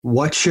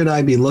What should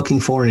I be looking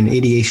for in an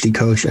ADHD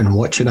coach, and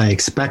what should I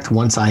expect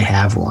once I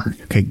have one?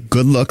 Okay,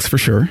 good looks for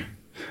sure.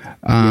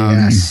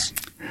 Yes.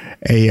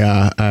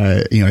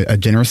 A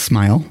generous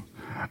smile.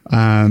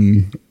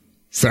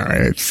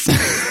 Sorry.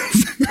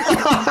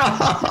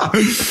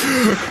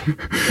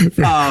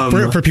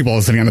 For people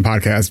listening on the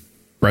podcast,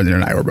 Brendan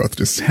and I were both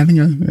just having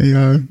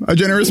a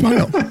generous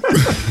smile.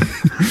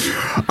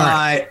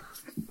 Right.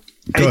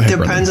 It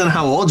depends on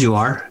how old you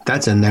are.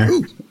 That's in there.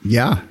 Ooh,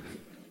 yeah.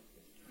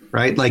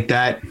 Right? Like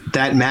that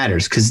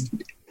matters, because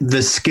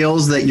the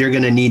skills that you're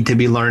going to need to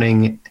be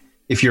learning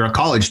if you're a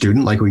college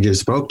student, like we just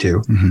spoke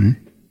to, mm-hmm.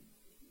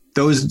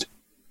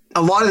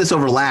 A lot of this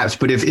overlaps,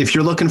 but if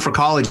you're looking for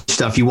college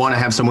stuff, you want to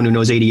have someone who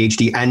knows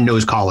ADHD and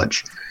knows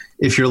college.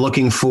 If you're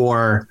looking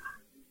for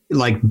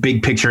like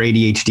big picture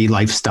ADHD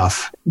life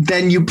stuff,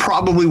 then you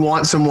probably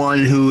want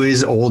someone who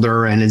is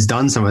older and has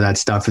done some of that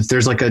stuff.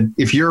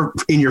 If you're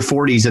in your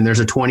 40s and there's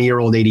a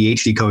 20-year-old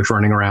ADHD coach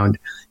running around,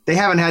 they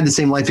haven't had the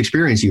same life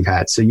experience you've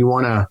had. So you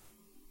want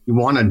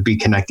to be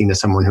connecting to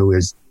someone who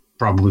is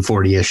probably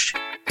 40-ish.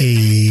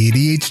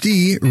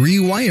 ADHD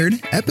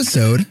Rewired,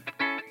 episode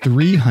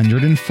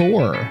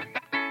 304.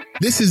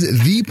 This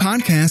is the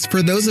podcast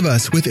for those of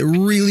us with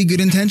really good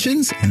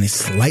intentions and a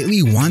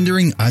slightly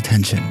wandering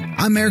attention.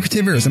 I'm Eric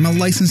Tivers. I'm a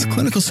licensed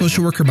clinical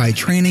social worker by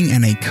training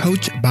and a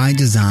coach by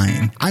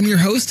design. I'm your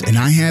host, and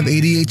I have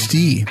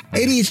ADHD.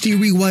 ADHD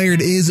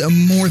Rewired is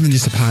more than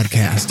just a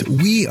podcast.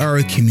 We are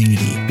a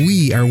community.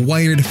 We are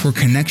wired for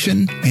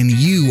connection, and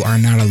you are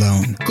not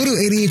alone. Go to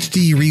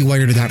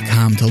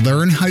ADHDrewired.com to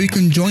learn how you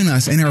can join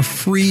us in our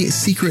free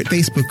secret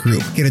Facebook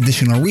group. Get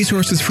additional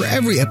resources for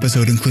every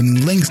episode,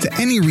 including links to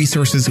any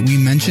resources we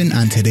mention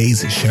on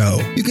today's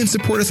show. You can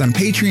support us on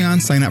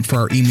Patreon, sign up for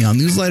our email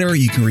newsletter.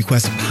 You can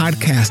request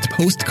podcast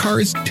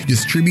postcards to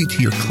distribute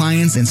to your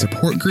clients and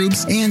support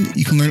groups, and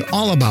you can learn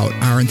all about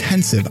our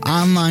intensive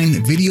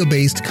online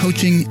video-based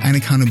coaching and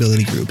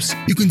accountability groups.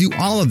 You can do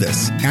all of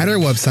this at our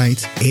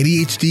website,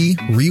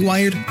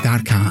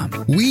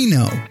 ADHDrewired.com. We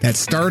know that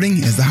starting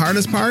is the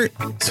hardest part,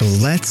 so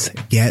let's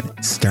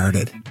get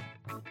started.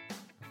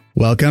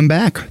 Welcome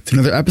back to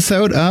another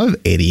episode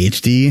of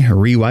ADHD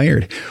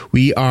Rewired.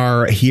 We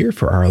are here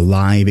for our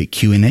live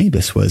Q&A.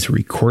 This was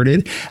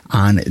recorded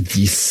on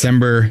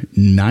December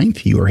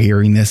 9th. You are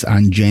hearing this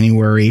on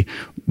January,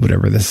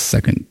 whatever the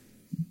second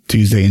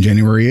Tuesday in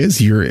January is.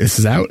 This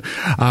is out.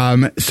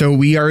 So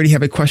we already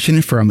have a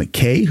question from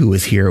Kay, who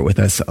is here with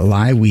us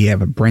live. We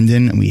have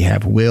Brendan and we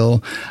have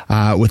Will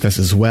with us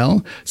as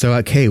well.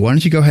 So Kay, why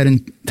don't you go ahead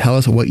and tell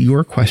us what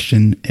your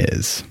question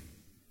is?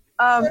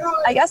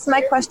 I guess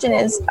my question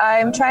is,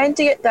 I'm trying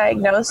to get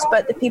diagnosed,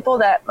 but the people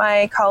that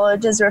my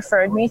college has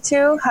referred me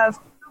to have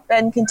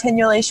been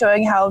continually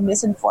showing how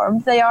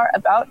misinformed they are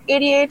about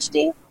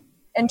ADHD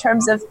in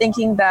terms of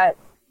thinking that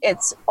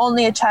it's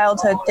only a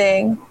childhood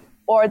thing,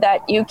 or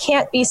that you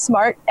can't be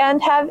smart and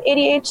have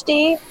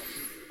ADHD,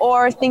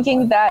 or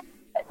thinking that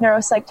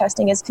neuropsych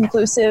testing is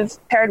conclusive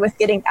paired with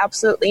getting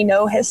absolutely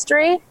no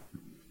history.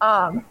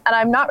 And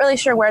I'm not really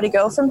sure where to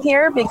go from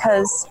here,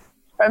 because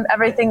from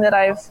everything that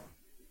I've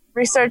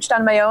researched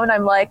on my own,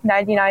 I'm like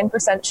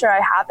 99% sure I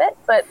have it,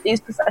 but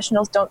these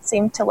professionals don't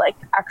seem to like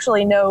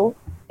actually know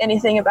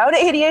anything about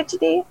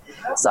ADHD.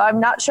 So I'm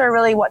not sure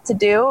really what to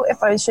do,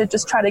 if I should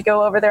just try to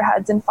go over their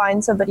heads and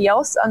find somebody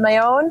else on my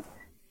own.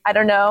 I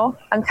don't know.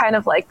 I'm kind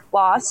of like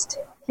lost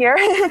here.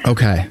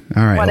 Okay.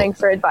 All right. Wanting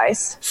for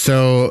advice.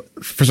 So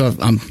first off,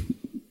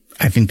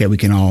 I think that we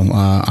can all,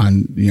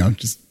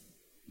 just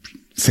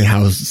say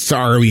how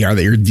sorry we are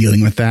that you're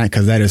dealing with that,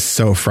 because that is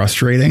so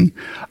frustrating.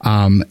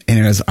 And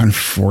it is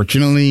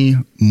unfortunately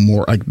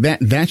more like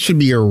that should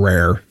be a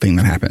rare thing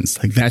that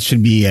happens. Like that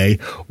should be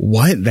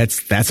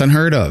that's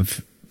unheard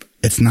of.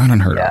 It's not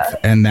unheard of.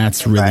 And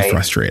that's really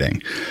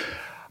frustrating.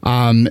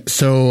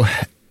 So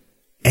I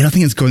don't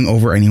think it's going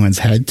over anyone's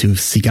head to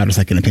seek out a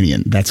second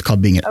opinion. That's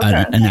called being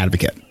an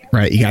advocate,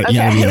 right? You gotta be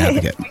an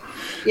advocate.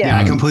 Yeah,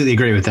 I completely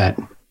agree with that.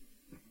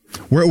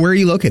 Where are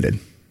you located?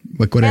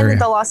 Like what area? In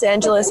the Los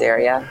Angeles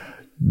area.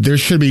 There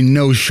should be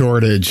no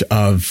shortage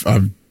of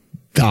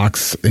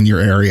docs in your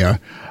area.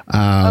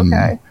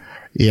 Okay.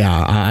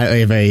 Yeah, I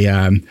have a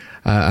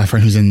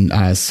friend who's in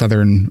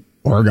Southern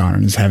Oregon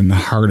and is having the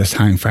hardest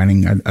time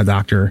finding a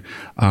doctor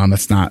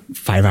that's not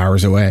 5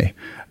 hours away.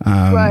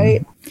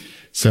 Right.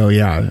 So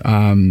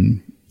yeah.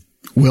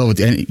 Will,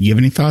 do you have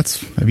any thoughts?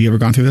 Have you ever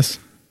gone through this?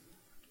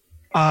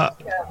 I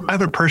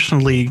haven't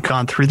personally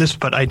gone through this,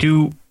 but I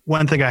do.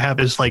 One thing I have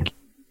is like,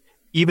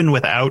 even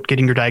without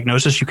getting your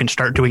diagnosis, you can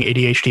start doing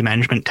ADHD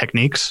management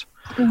techniques,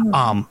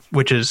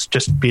 which is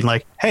just being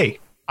like, hey,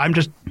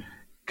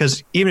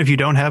 because even if you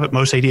don't have it,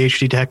 most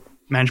ADHD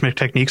management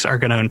techniques are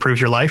going to improve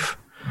your life.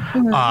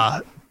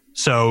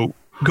 So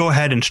go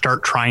ahead and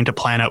start trying to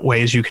plan out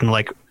ways you can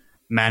like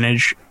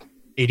manage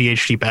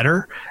ADHD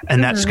better.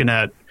 And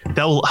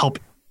that'll help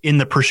in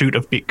the pursuit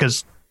of,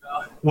 because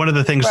one of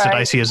the things that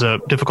I see as a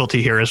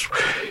difficulty here is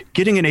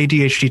getting an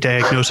ADHD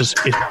diagnosis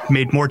is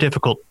made more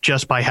difficult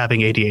just by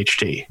having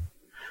ADHD,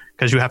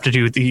 because you have to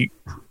do the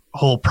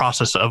whole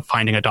process of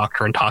finding a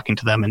doctor and talking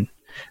to them. And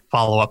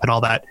follow-up and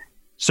all that.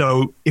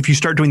 So if you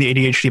start doing the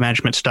ADHD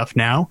management stuff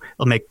now,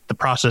 it'll make the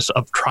process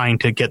of trying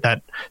to get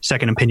that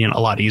second opinion a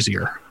lot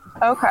easier.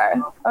 Okay.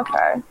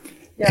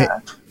 Yeah.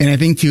 And I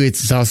think too,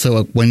 it's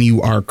also when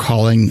you are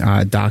calling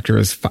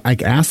doctors, I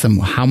ask them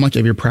how much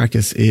of your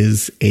practice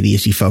is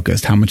ADHD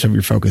focused, how much of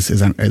your focus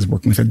is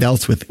working with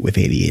adults with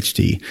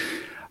ADHD.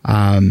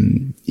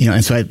 And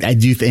so I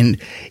do think,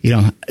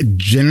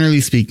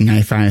 generally speaking,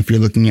 I find if you're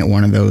looking at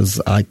one of those,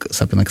 like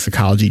something like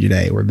Psychology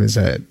Today, where there's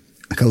a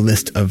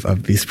list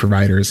of these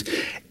providers,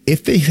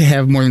 if they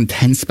have more than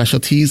 10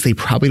 specialties, they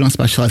probably don't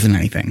specialize in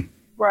anything.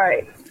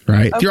 Right.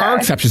 Right. Okay. There are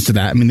exceptions to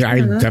that. I mean, I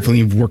definitely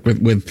have worked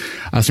with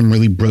some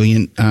really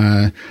brilliant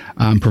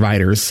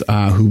providers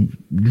who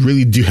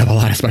really do have a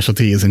lot of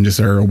specialties and just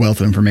are a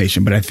wealth of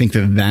information. But I think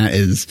that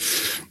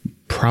is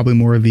probably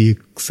more of the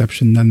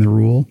exception than the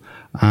rule.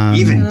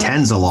 Even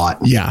 10's a lot.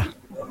 Yeah.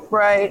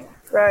 Right.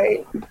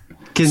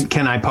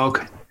 Can I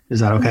poke? Is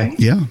that okay?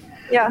 Yeah.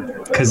 Yeah.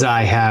 Because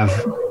I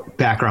have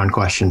background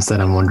questions that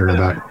I'm wondering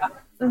about.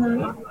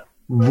 Mm-hmm.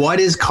 What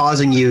is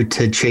causing you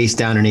to chase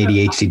down an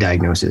ADHD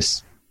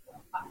diagnosis?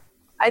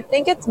 I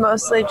think it's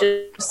mostly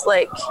just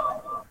like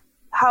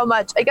how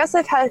much, I guess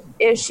I've had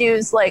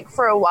issues like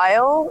for a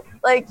while,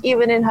 like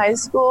even in high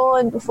school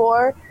and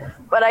before,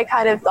 but I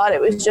kind of thought it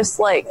was just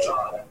like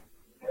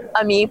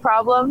a me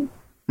problem.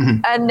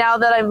 Mm-hmm. And now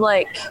that I'm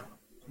like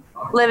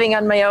living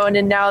on my own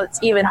and now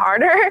it's even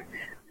harder,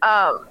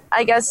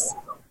 I guess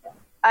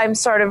I'm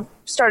sort of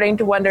starting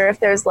to wonder if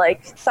there's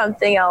like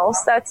something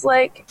else that's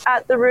like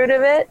at the root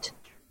of it.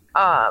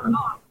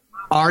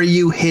 Are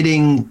you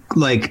hitting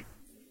like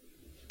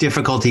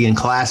difficulty in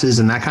classes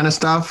and that kind of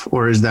stuff,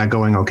 or is that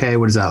going okay?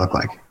 What does that look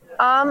like?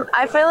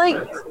 I feel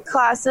like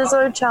classes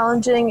are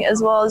challenging,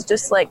 as well as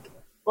just like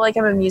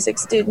I'm a music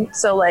student,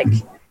 so like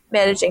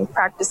managing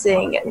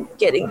practicing and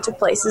getting to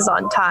places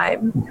on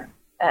time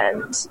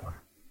and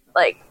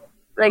like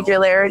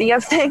regularity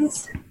of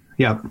things.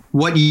 Yep.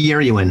 What year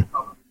are you in?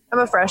 I'm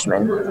a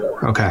freshman.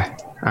 Okay.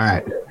 All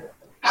right.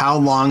 How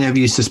long have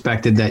you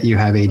suspected that you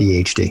have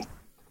ADHD?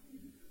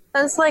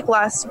 Since like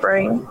last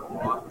spring.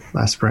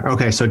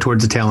 Okay, so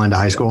towards the tail end of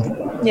high school?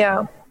 Yeah.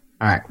 All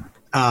right.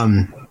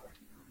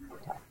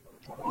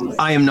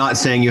 I am not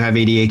saying you have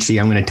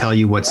ADHD. I'm going to tell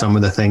you what some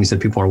of the things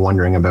that people are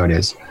wondering about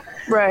is.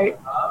 Right.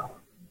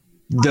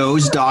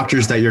 Those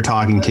doctors that you're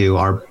talking to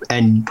are,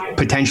 and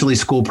potentially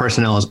school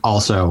personnel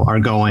also are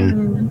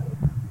going,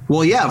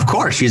 well, yeah, of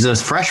course, she's a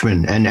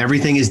freshman and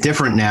everything is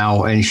different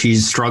now and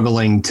she's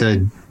struggling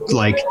to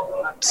like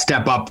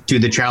step up to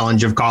the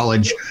challenge of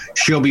college.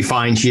 She'll be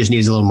fine. She just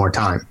needs a little more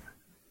time.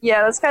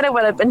 Yeah, that's kind of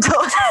what I've been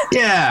told.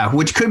 Yeah,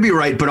 which could be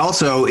right. But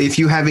also, if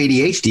you have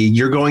ADHD,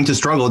 you're going to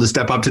struggle to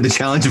step up to the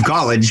challenge of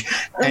college.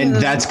 And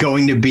that's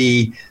going to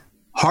be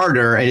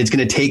harder and it's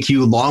going to take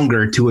you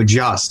longer to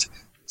adjust.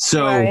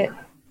 So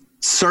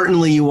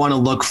certainly you want to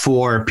look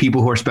for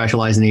people who are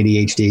specialized in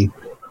ADHD.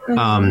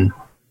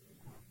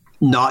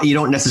 You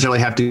don't necessarily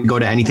have to go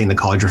to anything the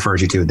college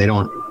refers you to.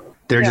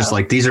 They're just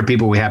like, these are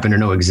people we happen to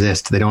know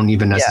exist. They don't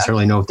even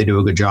necessarily know if they do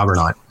a good job or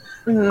not.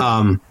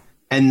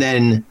 And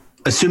then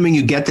assuming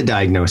you get the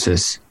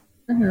diagnosis,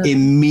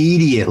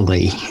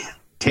 immediately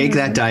take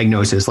that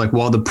diagnosis, like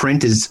while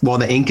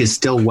the ink is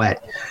still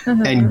wet,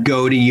 and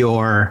go to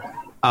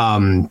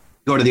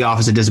the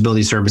Office of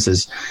Disability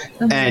Services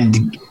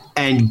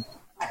and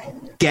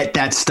get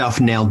that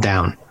stuff nailed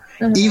down.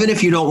 Even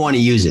if you don't want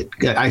to use it.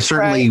 I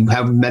certainly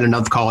have met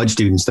enough college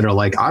students that are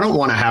like, I don't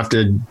want to have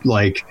to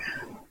like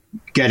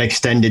get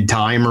extended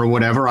time or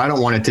whatever. I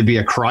don't want it to be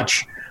a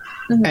crutch.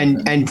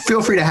 And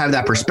feel free to have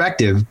that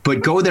perspective,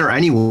 but go there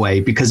anyway,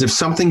 because if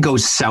something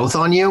goes south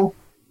on you,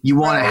 you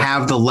want to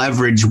have the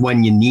leverage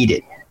when you need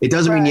it. It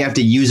doesn't mean you have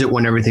to use it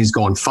when everything's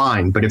going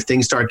fine, but if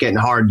things start getting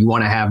hard, you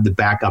want to have the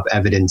backup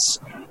evidence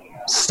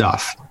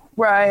stuff.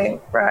 Right.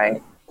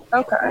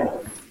 Okay.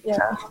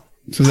 Yeah.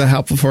 So is that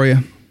helpful for you?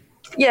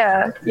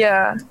 Yeah.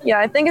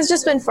 I think it's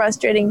just been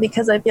frustrating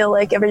because I feel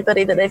like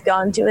everybody that I've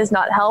gone to has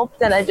not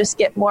helped, and I just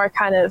get more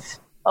kind of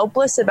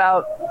hopeless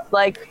about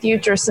like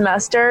future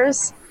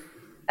semesters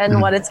and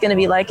what it's going to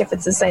be like if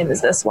it's the same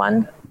as this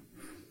one.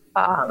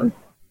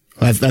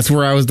 That's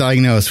where I was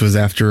diagnosed, was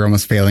after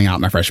almost failing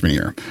out my freshman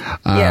year.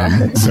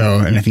 So,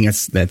 and I think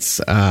that's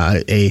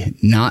a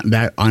not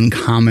that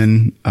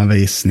uncommon of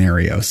a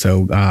scenario.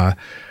 So,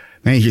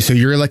 so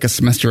you're like a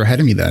semester ahead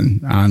of me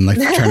then on like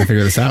trying to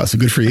figure this out. So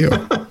good for you.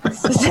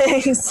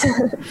 Thanks.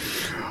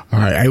 All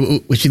right. I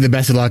wish you the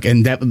best of luck.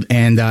 And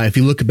if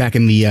you look back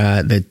in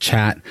the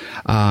chat,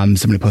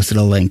 somebody posted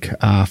a link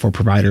for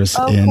providers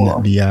in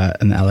the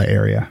LA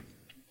area.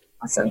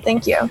 Awesome.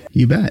 Thank you.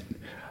 You bet.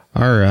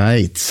 All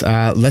right.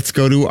 Let's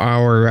go to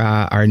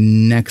our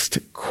next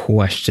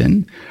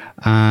question.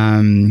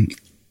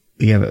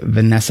 We have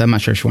Vanessa. I'm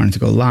not sure if she wanted to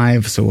go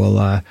live, so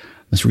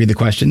let's read the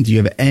question. Do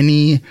you have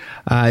any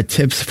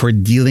tips for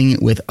dealing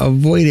with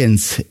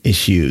avoidance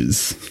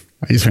issues?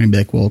 I just want to be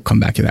like, we'll come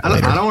back to that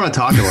later. I don't want to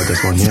talk about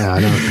this one. Yeah,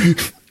 I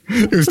don't.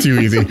 It was too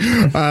easy.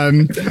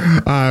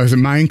 So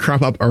mine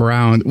crop up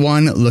around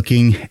 1,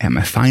 looking at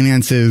my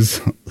finances,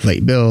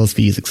 late bills,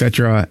 fees,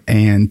 etc.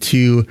 And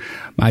 2,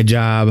 my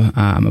job.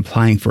 I'm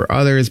applying for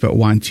others, but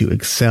want to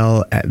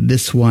excel at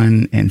this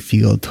one and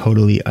feel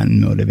totally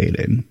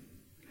unmotivated.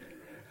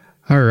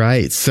 All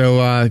right.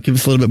 So give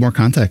us a little bit more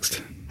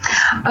context.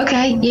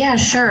 Okay. Yeah,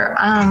 sure.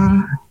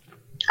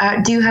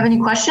 Do you have any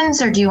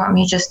questions, or do you want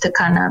me just to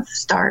kind of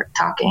start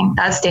talking?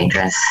 That's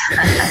dangerous.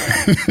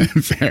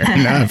 Fair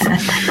enough.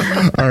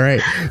 All right.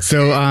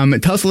 So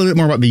tell us a little bit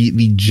more about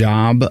the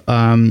job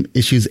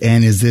issues,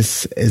 and is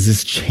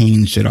this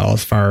changed at all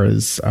as far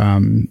as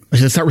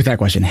let's start with that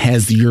question.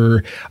 Has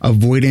your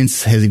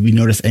avoidance, have you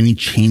noticed any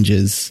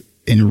changes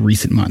in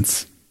recent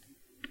months?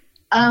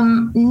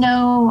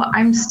 No,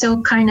 I'm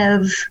still kind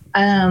of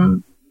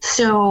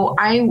so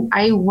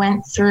I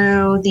went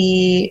through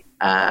the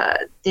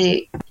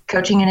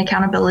coaching and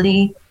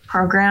accountability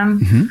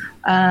program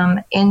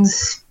in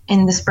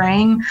the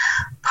spring,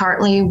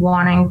 partly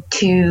wanting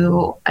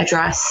to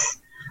address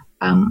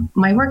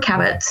my work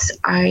habits.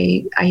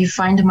 I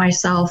find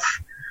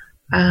myself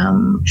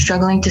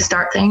struggling to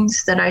start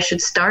things that I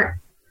should start.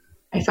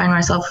 I find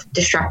myself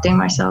distracting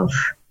myself.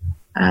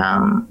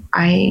 I'm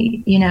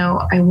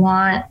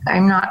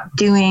not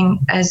doing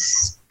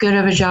as good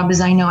of a job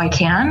as I know I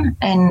can,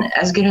 and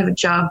as good of a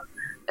job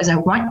as I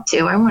want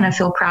to. I want to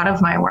feel proud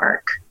of my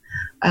work.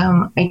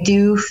 I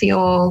do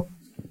feel,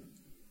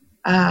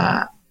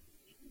 I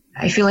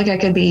feel like I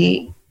could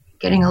be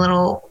getting a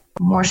little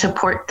more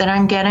support than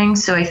I'm getting.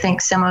 So I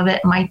think some of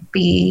it might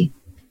be,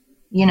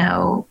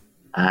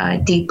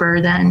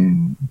 deeper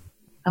than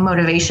a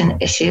motivation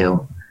issue.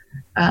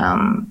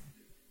 I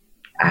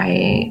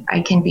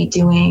can be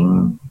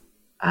doing,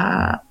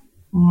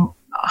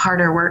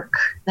 harder work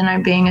than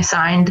I'm being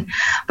assigned,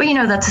 but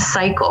that's a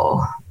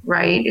cycle,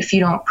 right? If you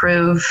don't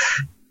prove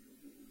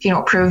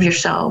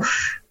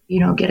yourself, you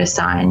don't get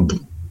assigned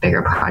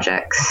bigger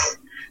projects.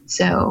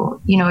 So,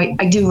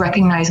 I do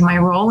recognize my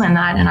role in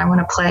that, and I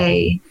want to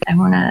play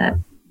a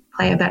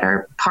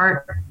better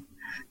part,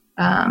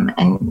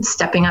 and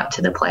stepping up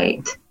to the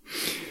plate.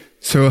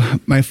 So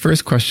my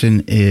first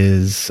question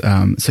is,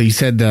 so you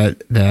said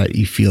that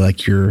you feel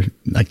like you're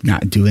like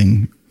not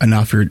doing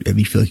enough, or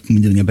you feel like you can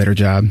be doing a better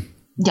job.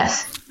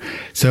 Yes.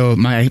 So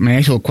my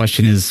actual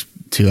question is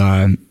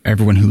to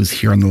everyone who's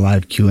here on the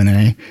live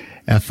Q&A.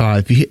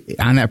 If you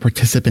on that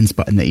participants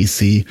button that you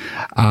see,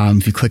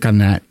 if you click on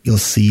that, you'll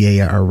see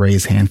a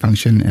raise hand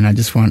function. And I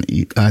just want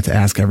to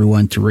ask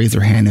everyone to raise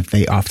their hand if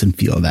they often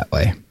feel that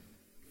way.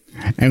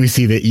 And we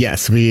see that,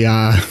 yes, we,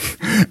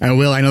 and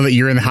Will, I know that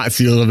you're in the hot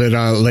seat a little bit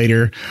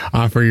later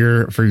for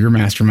your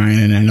mastermind.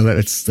 And I know that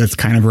that's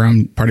kind of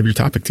around part of your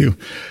topic too.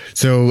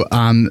 So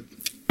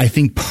I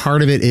think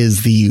part of it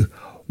is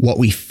what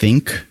we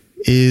think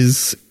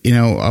is,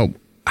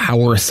 how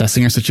we're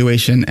assessing our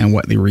situation and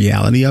what the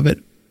reality of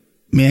it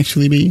may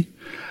actually be.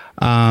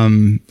 So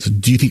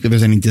do you think that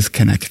there's any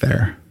disconnect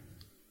there?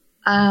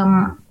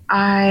 I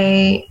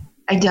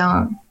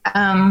don't.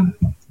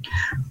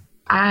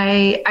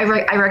 I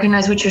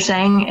recognize what you're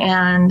saying,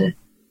 and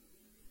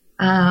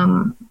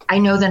I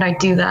know that I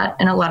do that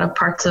in a lot of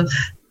parts of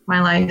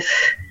my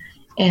life.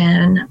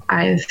 And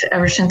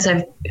ever since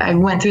I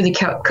went through the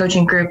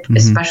coaching group,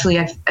 especially,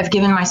 I've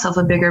given myself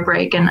a bigger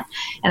break, and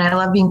I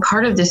love being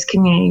part of this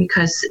community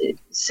because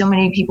so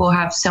many people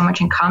have so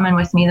much in common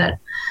with me that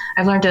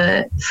I've learned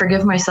to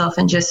forgive myself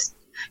and just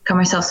cut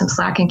myself some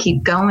slack and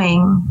keep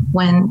going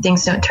when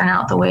things don't turn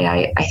out the way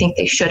I think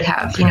they should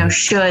have.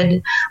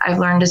 Should, I've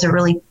learned, is a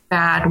really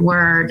bad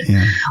word,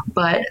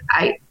 but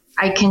I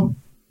can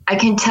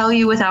tell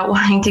you without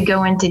wanting to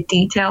go into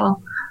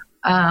detail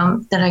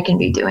that I can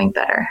be doing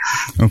better.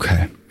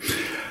 Okay.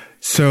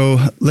 So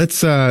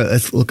let's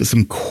look at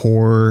some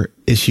core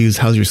issues.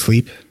 How's your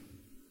sleep?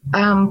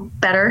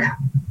 Better.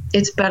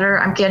 It's better.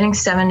 I'm getting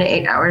 7 to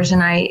 8 hours a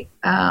night.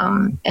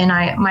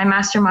 My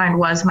mastermind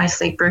was my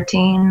sleep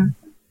routine,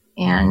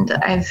 and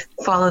I've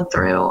followed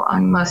through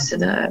on most of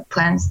the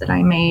plans that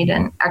I made.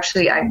 And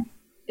actually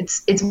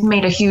it's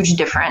made a huge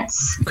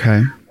difference.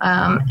 Okay.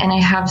 And I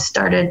have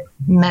started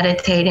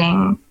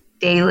meditating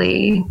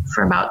daily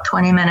for about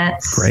 20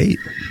 minutes. Great.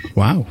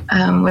 Wow. Which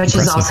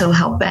Impressive. is also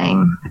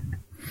helping.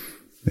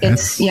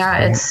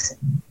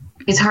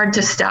 It's hard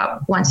to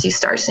stop once you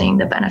start seeing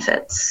the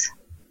benefits.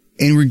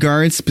 In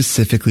regards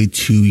specifically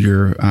to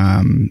your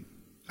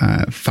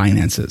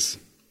finances,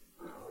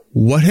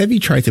 what have you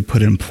tried to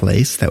put in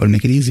place that would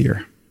make it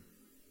easier?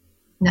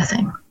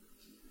 Nothing.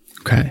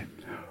 Okay.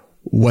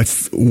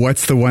 What's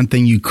the one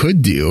thing you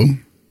could do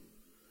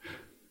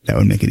that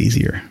would make it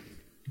easier?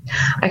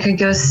 I could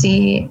go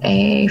see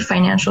a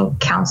financial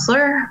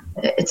counselor.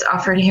 It's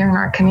offered here in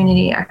our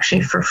community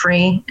actually for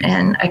free,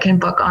 and I can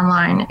book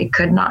online. It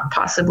could not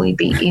possibly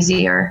be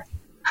easier.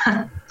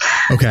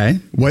 Okay.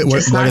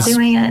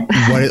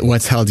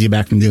 What's held you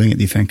back from doing it,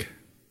 do you think?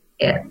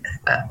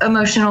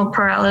 Emotional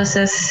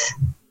paralysis.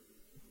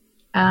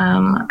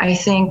 I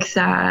think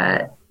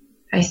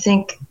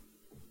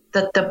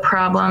that the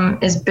problem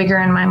is bigger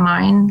in my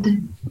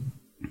mind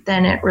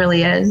than it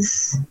really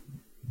is.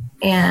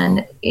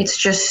 And it's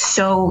just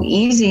so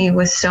easy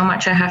with so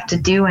much I have to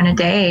do in a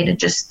day to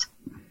just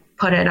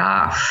put it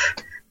off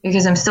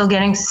because I'm still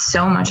getting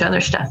so much other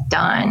stuff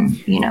done.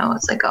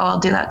 It's like, oh, I'll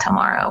do that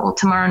tomorrow. Well,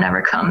 tomorrow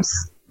never comes.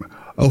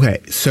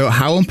 Okay. So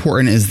how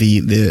important is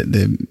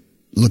the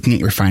looking at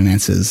your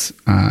finances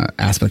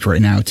aspect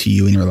right now to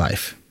you in your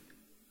life?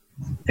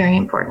 Very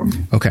important.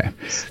 Okay.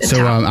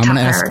 So I'm going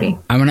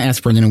to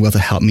ask Brendan and Will to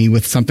help me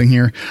with something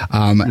here.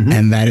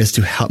 And that is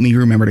to help me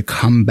remember to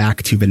come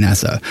back to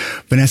Vanessa.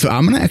 Vanessa,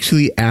 I'm going to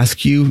actually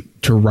ask you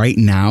to right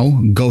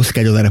now go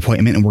schedule that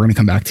appointment and we're going to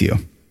come back to you.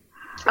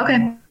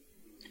 Okay.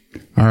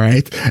 All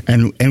right.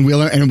 And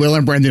Will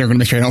and Brendan are going to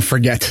make sure I don't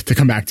forget to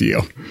come back to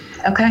you.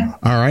 Okay.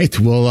 All right.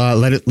 We'll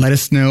let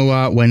us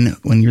know when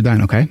you're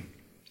done. Okay.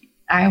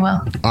 I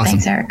will. Awesome.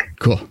 Thanks, Eric.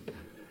 Cool.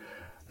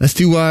 Let's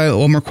do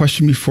one more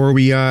question before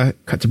we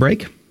cut to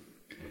break.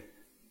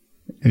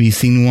 Have you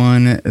seen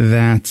one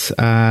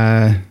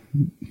that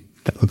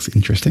looks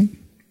interesting?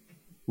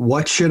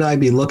 What should I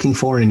be looking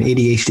for in an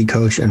ADHD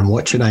coach, and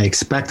what should I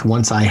expect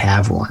once I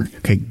have one?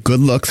 Okay,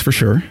 good looks for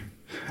sure.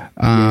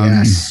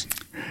 Yes.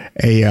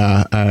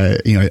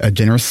 A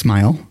generous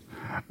smile.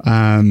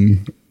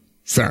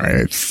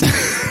 Sorry.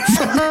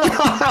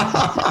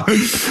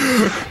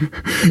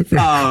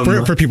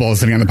 For people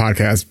listening on the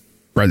podcast,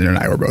 Brendan and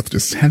I were both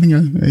just having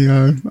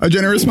a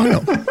generous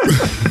smile.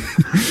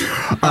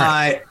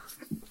 Right.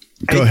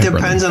 It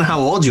depends on how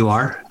old you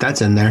are.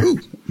 That's in there. Ooh,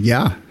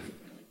 yeah.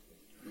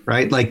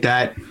 Right? Like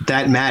that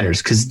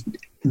matters because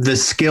the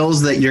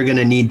skills that you're going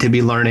to need to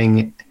be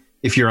learning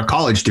if you're a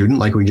college student,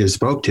 like we just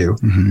spoke to,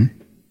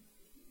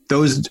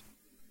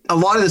 a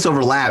lot of this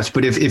overlaps.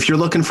 But if you're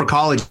looking for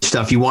college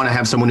stuff, you want to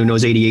have someone who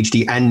knows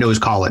ADHD and knows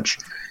college.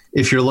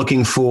 If you're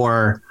looking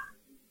for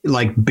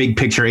like big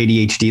picture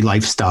ADHD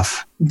life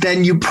stuff,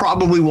 then you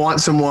probably want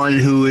someone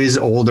who is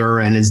older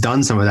and has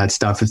done some of that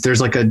stuff.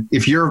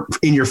 If you're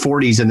in your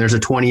 40s and there's a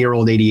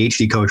 20-year-old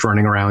ADHD coach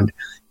running around,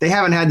 they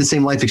haven't had the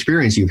same life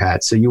experience you've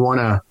had. So you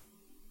want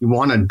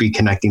to be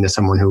connecting to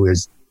someone who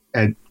is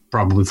at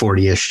probably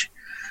 40-ish.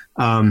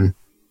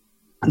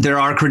 There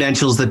are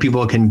credentials that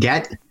people can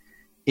get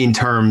in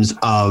terms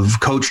of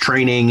coach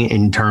training,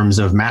 in terms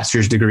of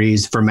master's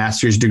degrees. For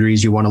master's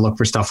degrees, you want to look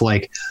for stuff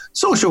like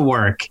social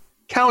work,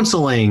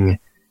 counseling,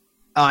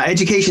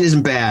 education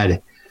isn't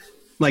bad,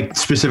 like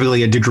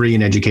specifically a degree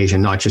in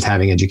education, not just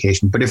having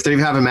education. But if they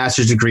have a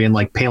master's degree in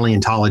like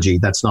paleontology,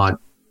 that's not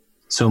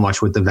so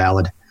much with the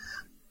valid.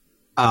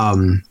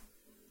 And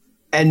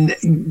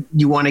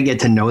you want to get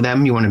to know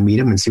them. You want to meet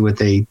them and see what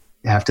they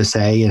have to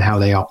say and how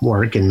they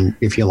work. And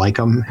if you like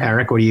them,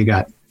 Eric, what do you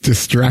got?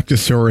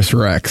 Distractosaurus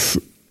Rex.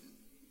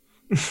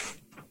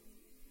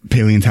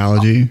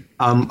 Paleontology.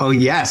 Oh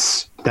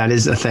yes, that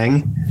is a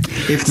thing.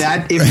 If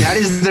that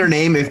is their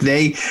name, if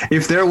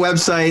their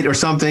website or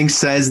something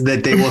says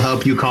that they will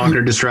help you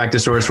conquer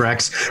Distractosaurus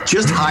Rex,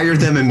 just hire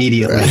them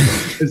immediately.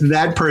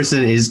 That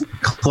person is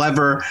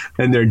clever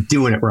and they're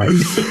doing it right.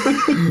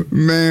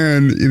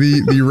 Man,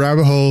 the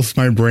rabbit holes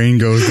my brain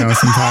goes down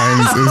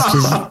sometimes is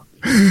just.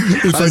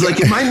 I was like,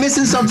 am I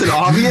missing something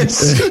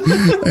obvious?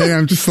 And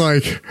I'm just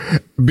like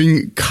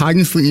being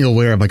cognizantly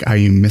aware of like, are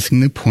you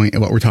missing the point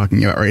of what we're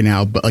talking about right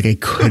now? But like, I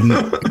could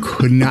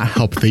not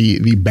help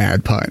the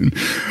bad pun.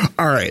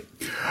 All right.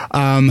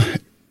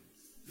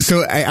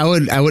 So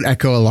I would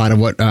echo a lot of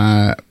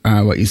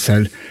what you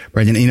said,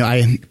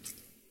 Brendan.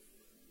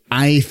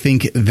 I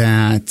think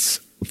that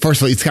first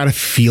of all, it's got to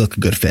feel like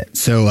a good fit.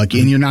 So like,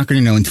 and you're not going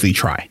to know until you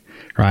try.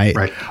 Right.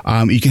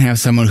 You can have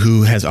someone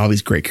who has all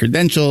these great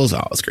credentials,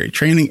 all this great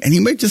training, and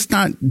you might just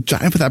not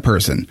jive with that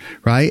person.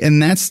 Right.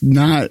 And that's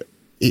not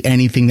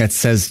anything that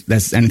says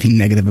that's anything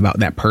negative about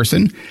that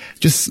person.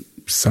 Just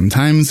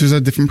sometimes there's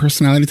a different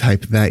personality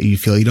type that you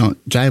feel you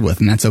don't jive with,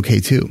 and that's okay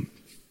too.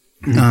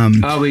 We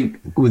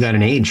got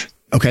an age.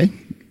 Okay.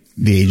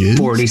 The age is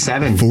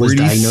 47. Was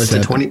diagnosed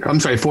at 20.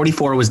 I'm sorry,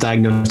 44 was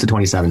diagnosed at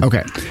 27.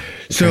 Okay.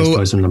 So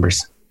transpose some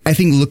numbers. I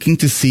think looking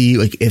to see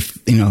like if,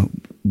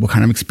 what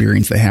kind of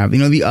experience they have.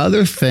 The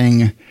other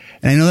thing, and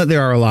I know that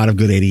there are a lot of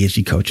good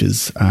ADHD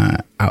coaches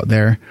out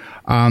there.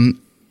 I've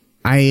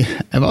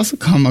also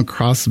come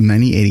across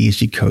many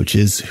ADHD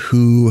coaches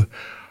who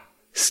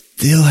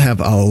still have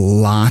a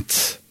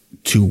lot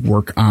to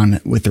work on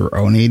with their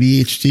own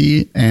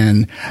ADHD,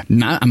 and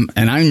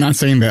I'm not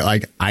saying that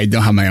like I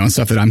don't have my own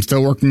stuff that I'm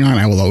still working on.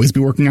 I will always be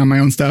working on my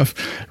own stuff,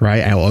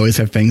 right? I will always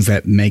have things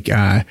that make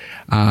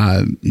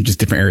just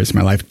different areas of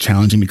my life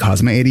challenging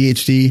because of my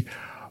ADHD.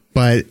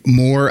 But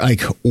more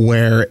like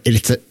where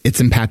it's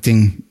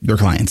impacting their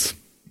clients,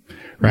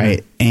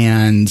 right?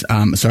 Mm-hmm.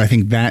 And so I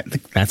think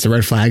that's a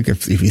red flag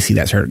if you see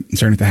that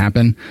starting to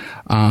happen.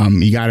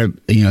 You got to an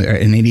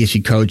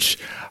ADHD coach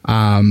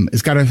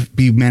has got to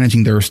be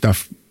managing their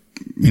stuff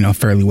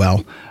fairly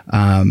well.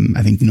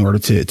 I think in order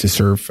to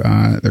serve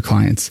their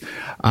clients.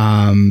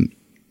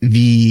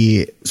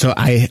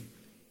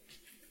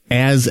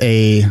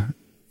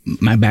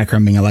 My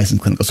background being a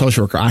licensed clinical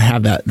social worker, I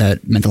have that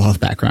mental health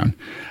background.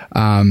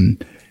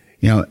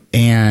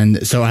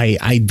 And so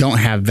I don't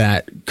have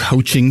that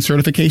coaching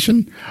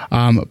certification.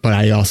 But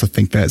I also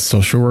think that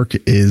social work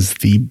is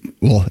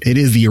it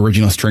is the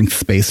original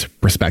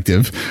strengths-based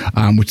perspective,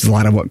 which is a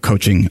lot of what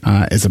coaching,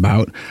 is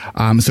about.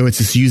 So it's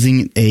just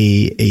using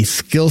a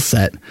skill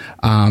set,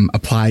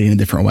 applied in a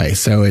different way.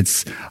 So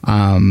it's,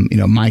 my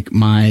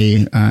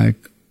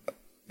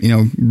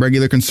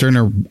regular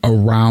concern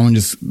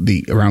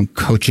around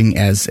coaching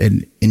as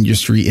an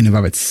industry in and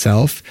of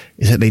itself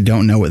is that they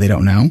don't know what they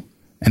don't know.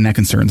 And that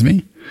concerns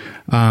me.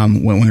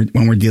 When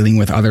we're dealing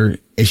with other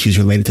issues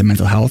related to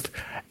mental health,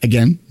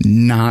 again,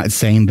 not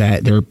saying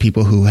that there are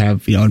people who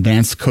have,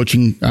 advanced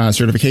coaching,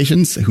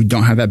 certifications who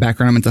don't have that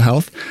background in mental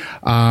health.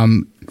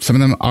 Some of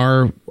them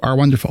are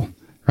wonderful,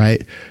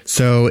 right?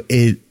 So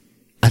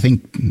I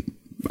think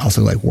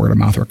also like word of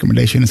mouth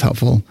recommendation is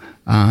helpful.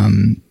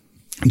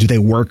 Do they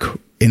work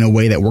in a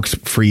way that works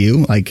for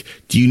you? Like,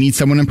 do you need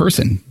someone in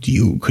person?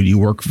 Could you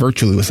work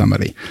virtually with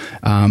somebody?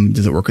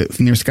 Does it work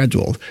within your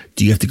schedule?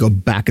 Do you have to go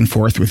back and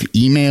forth with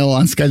email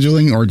on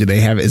scheduling, or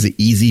is it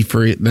easy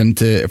for you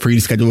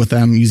to schedule with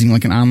them using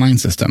like an online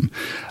system?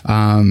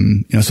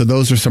 So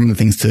those are some of the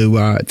things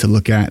to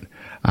look at,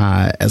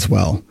 as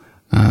well.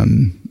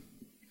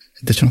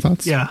 Additional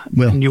thoughts? Yeah.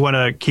 Will. And you want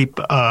to keep,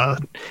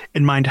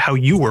 in mind how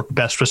you work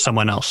best with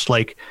someone else.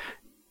 Like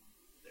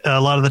a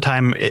lot of the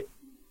time,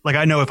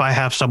 I know if I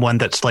have someone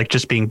that's like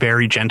just being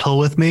very gentle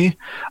with me,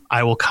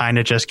 I will kind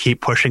of just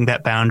keep pushing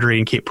that boundary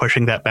and keep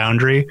pushing that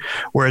boundary.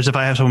 Whereas if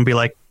I have someone be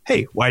like,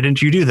 hey, why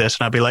didn't you do this?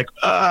 And I'll be like,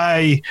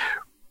 I'm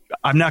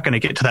not going to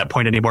get to that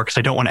point anymore because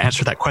I don't want to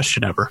answer that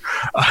question ever.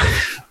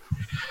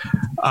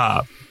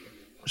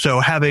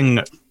 So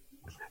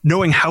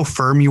knowing how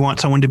firm you want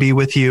someone to be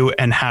with you,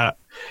 and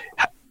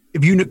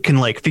if you can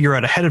like figure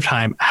out ahead of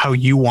time how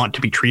you want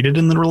to be treated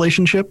in the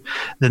relationship,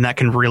 then that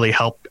can really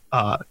help,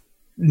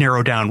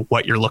 narrow down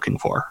what you're looking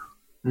for.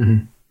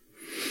 Mm-hmm.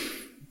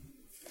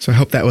 So I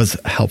hope that was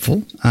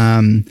helpful.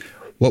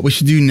 What we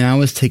should do now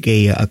is take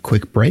a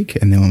quick break.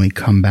 And then when we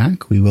come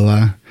back, we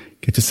will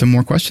get to some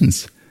more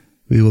questions.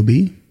 We will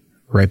be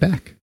right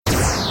back.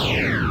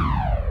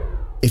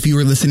 If you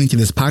were listening to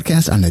this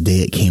podcast on the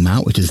day it came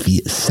out, which is the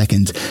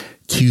second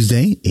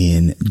Tuesday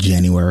in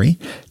January,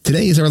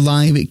 today is our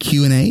live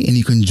Q&A, and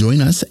you can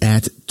join us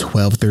at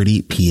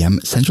 12:30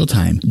 p.m. Central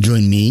Time.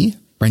 Join me,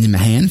 Brendan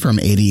Mahan from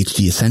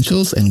ADHD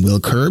Essentials, and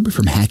Will Kerb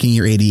from Hacking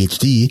Your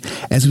ADHD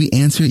as we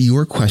answer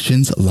your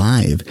questions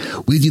live.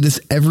 We do this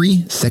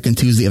every second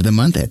Tuesday of the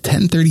month at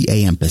 10:30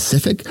 a.m.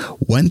 Pacific,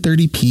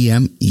 1:30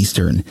 p.m.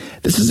 Eastern.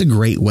 This is a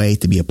great way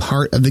to be a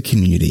part of the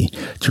community.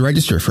 To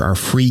register for our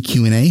free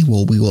Q&A,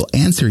 we will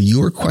answer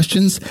your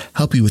questions,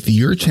 help you with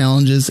your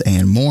challenges,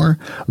 and more.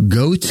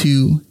 Go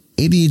to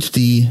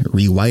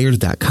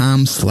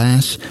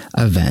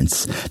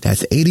ADHDrewired.com/events.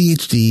 That's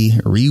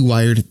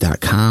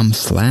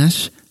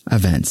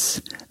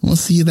ADHDrewired.com/events. We'll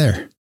see you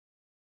there.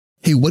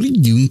 Hey, what are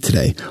you doing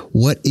today?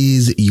 What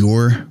is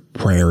your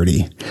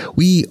priority?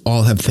 We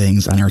all have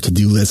things on our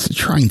to-do list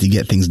trying to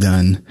get things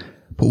done.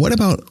 But what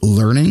about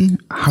learning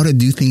how to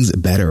do things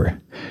better?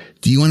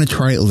 Do you want to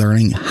try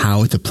learning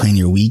how to plan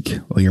your week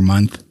or your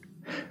month?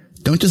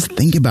 Don't just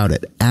think about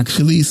it.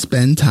 Actually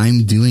spend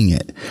time doing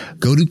it.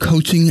 Go to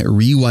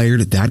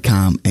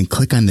coachingrewired.com and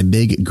click on the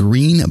big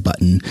green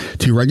button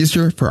to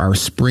register for our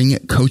spring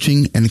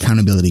coaching and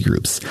accountability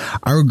groups.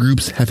 Our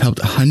groups have helped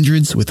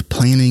hundreds with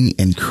planning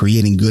and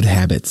creating good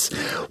habits.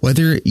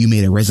 Whether you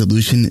made a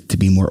resolution to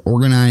be more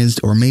organized,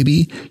 or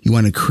maybe you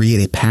want to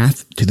create a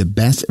path to the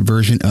best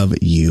version of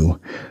you,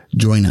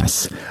 join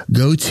us.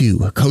 Go to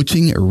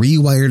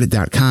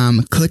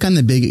coachingrewired.com, click on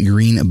the big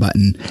green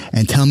button,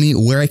 and tell me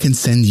where I can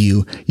send you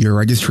your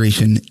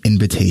registration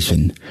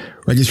invitation.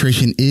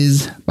 Registration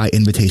is by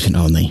invitation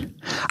only.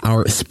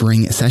 Our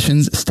spring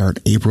sessions start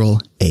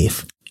April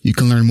 8th. You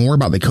can learn more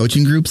about the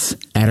coaching groups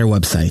at our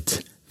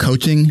website,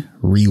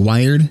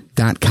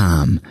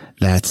 coachingrewired.com.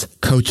 That's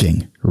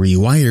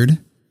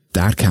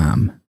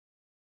coachingrewired.com.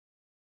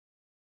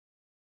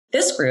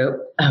 This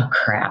group, oh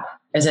crap.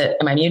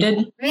 Am I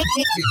muted?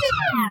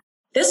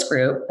 This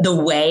group, the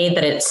way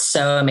that it's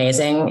so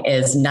amazing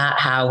is not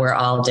how we're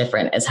all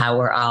different, it's how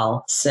we're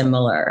all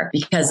similar.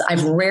 Because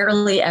I've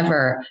rarely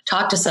ever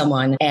talked to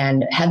someone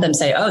and had them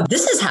say, oh,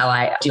 this is how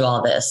I do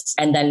all this.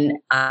 And then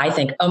I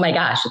think, oh my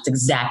gosh,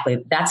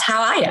 that's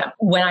how I am.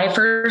 When I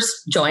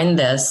first joined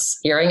this,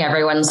 hearing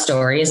everyone's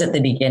stories at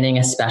the beginning,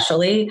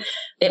 especially,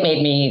 it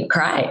made me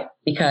cry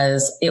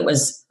because it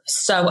was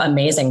so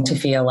amazing to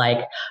feel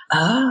like,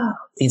 oh,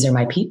 these are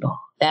my people.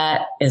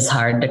 That is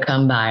hard to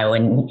come by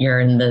when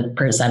you're in the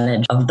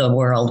percentage of the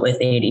world with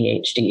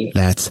ADHD.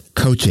 That's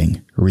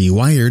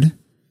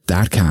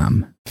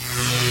coachingrewired.com.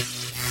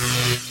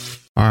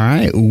 All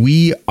right.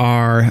 We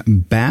are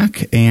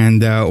back,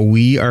 and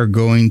we are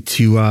going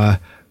to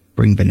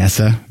bring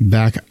Vanessa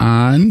back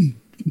on.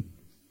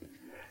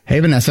 Hey,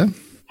 Vanessa.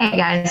 Hey,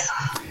 guys.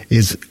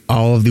 Is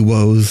all of the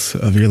woes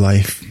of your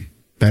life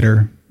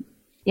better?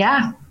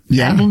 Yeah.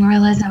 I didn't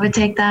realize I would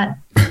take that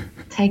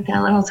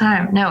little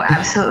time. No,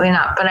 absolutely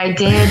not. But I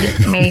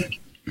did make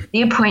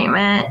the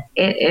appointment,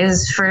 it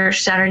is for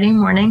Saturday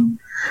morning.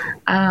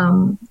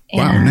 Wow,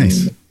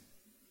 nice.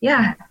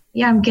 Yeah,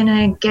 I'm going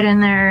to get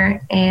in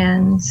there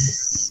and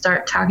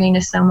start talking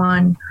to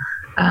someone,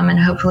 and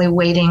hopefully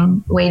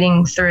wading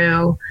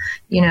through,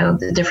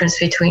 the difference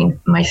between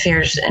my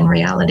fears and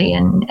reality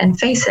and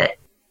face it.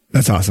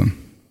 That's awesome.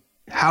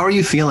 How are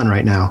you feeling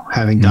right now,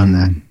 having done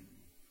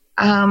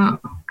that?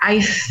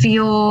 I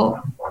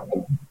feel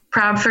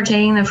proud for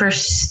taking the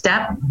first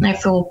step. I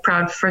feel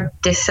proud for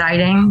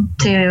deciding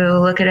to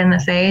look it in the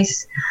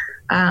face.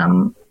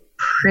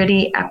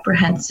 Pretty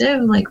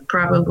apprehensive, like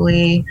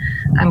probably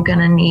I'm going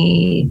to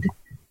need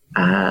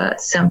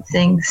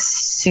something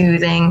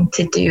soothing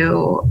to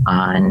do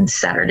on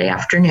Saturday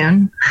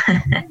afternoon.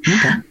 Okay.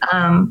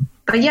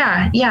 But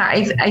yeah,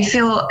 I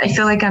feel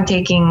like I'm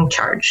taking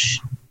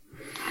charge.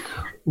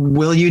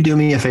 Will you do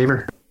me a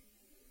favor?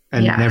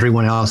 And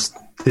everyone else,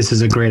 this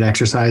is a great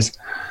exercise.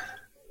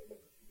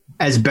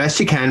 As best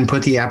you can,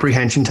 put the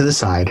apprehension to the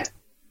side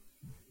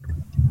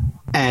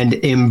and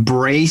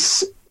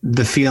embrace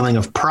the feeling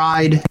of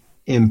pride,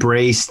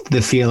 embrace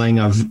the feeling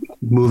of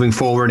moving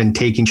forward and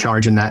taking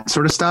charge and that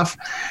sort of stuff.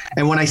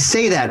 And when I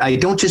say that, I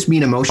don't just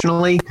mean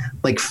emotionally,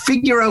 like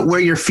figure out where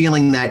you're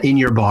feeling that in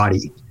your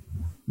body.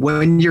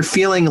 When you're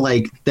feeling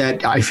like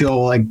that, I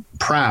feel like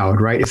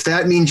proud, right? If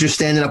that means you're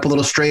standing up a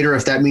little straighter,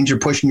 if that means you're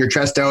pushing your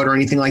chest out or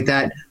anything like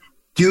that,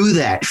 do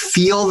that.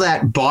 Feel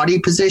that body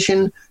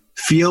position.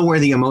 Feel where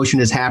the emotion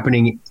is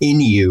happening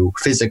in you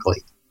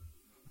physically.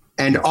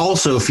 And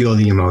also feel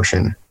the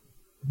emotion.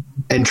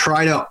 And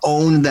try to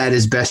own that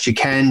as best you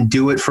can.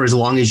 Do it for as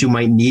long as you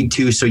might need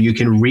to so you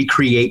can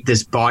recreate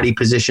this body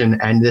position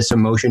and this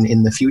emotion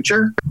in the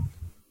future.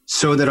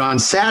 So that on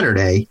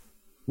Saturday,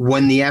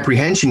 when the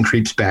apprehension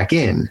creeps back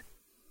in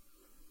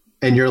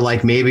and you're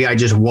like, maybe I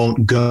just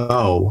won't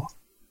go,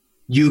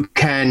 you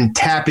can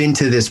tap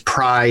into this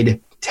pride,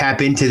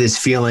 tap into this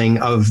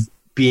feeling of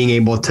being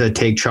able to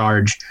take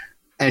charge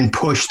and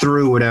push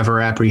through whatever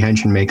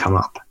apprehension may come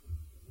up.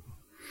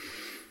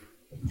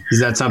 Is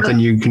that something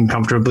you can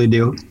comfortably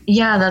do?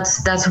 Yeah,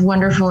 that's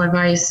wonderful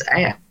advice.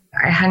 I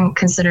hadn't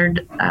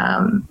considered,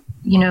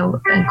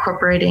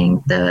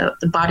 incorporating the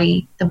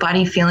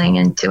body feeling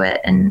into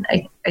it. And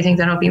I think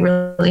that'll be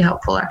really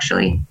helpful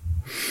actually.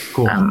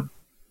 Cool.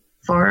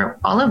 For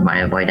all of my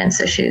avoidance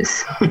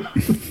issues.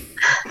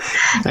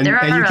 and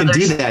you can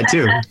do that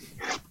too.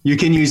 You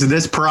can use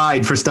this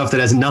pride for stuff that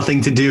has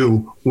nothing to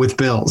do with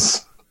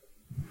bills.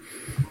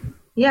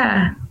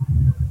 Yeah.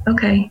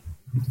 Okay.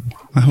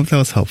 I hope that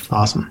was helpful.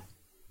 Awesome.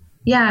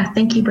 Yeah.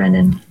 Thank you,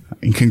 Brendan.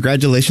 And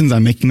congratulations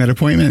on making that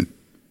appointment.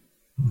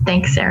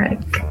 Thanks, Eric.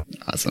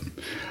 Awesome.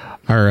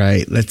 All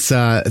right. Let's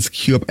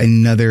queue up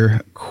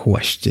another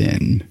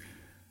question.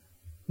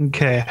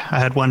 Okay. I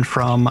had one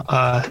from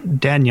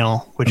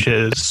Daniel, which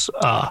is,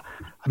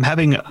 I'm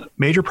having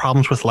major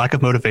problems with lack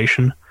of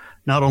motivation,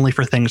 not only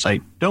for things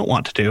I don't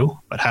want to do,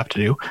 but have to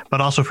do, but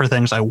also for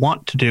things I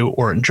want to do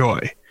or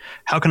enjoy.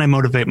 How can I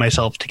motivate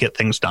myself to get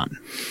things done?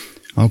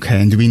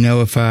 Okay. And do we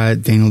know if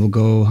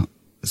Daniel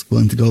is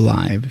willing to go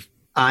live?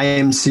 I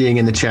am seeing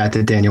in the chat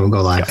that Daniel will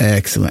go live.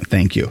 Excellent.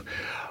 Thank you.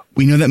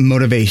 We know that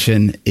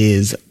motivation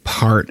is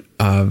part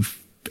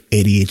of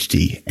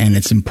ADHD, and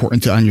it's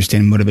important to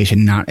understand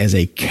motivation not as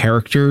a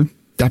character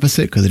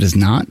deficit, because it is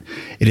not.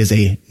 It is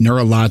a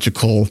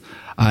neurological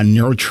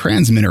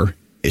neurotransmitter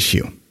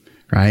issue,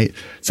 right?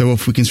 So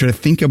if we can sort of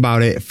think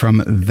about it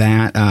from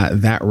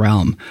that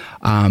realm,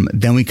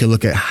 then we could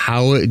look at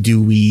how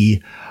do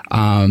we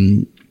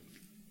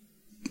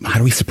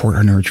support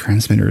our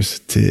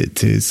neurotransmitters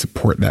to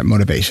support that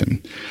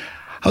motivation.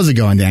 How's it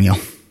going, Daniel?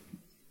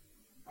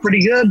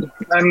 Pretty good.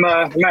 I'm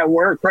at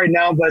work right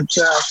now, but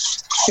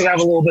should have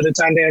a little bit of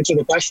time to answer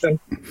the question.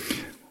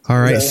 All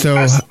right.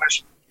 So,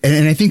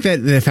 and I think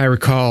that if I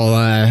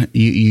recall,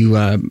 you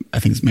I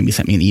think maybe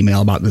sent me an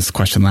email about this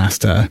question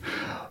last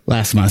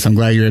month. So I'm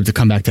glad you're able to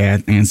come back to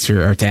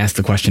answer or to ask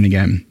the question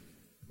again.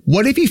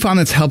 What have you found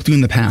that's helped you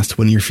in the past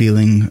when you're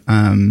feeling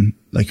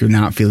like you're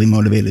not feeling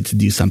motivated to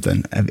do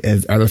something? Are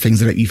there things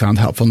that you found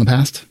helpful in the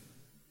past?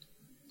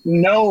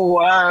 No,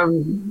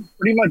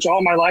 pretty much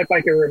all my life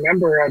I can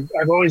remember.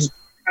 I've always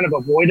kind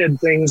of avoided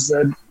things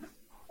that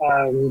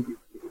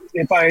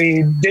if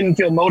I didn't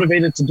feel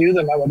motivated to do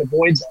them, I would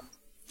avoid them.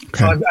 Okay.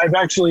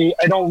 So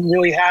I don't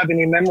really have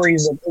any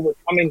memories of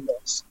overcoming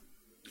this.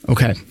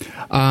 Okay.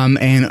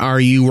 And are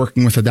you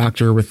working with a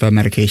doctor with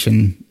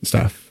medication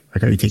stuff?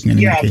 Like, are you taking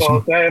any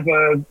medication? Yeah,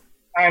 both.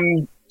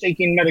 I'm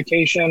taking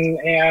medication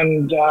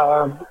and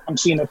I'm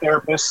seeing a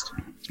therapist.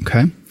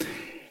 Okay.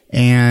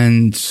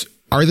 And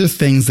are there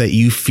things that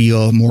you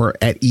feel more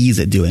at ease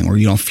at doing or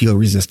you don't feel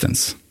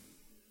resistance?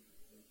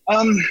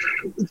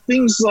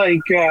 Things like,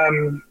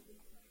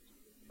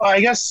 I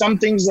guess some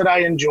things that I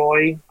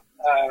enjoy,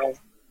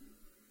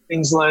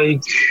 things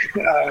like,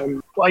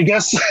 I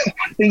guess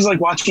things like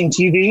watching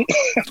TV.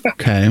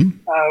 Okay.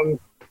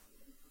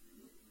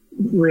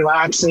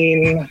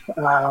 Relaxing.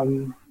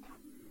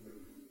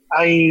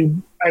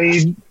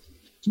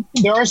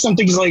 There are some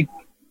things like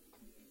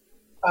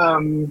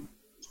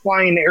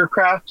flying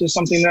aircraft is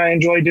something that I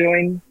enjoy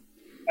doing.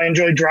 I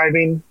enjoy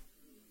driving.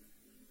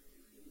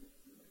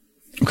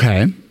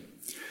 Okay.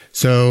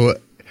 So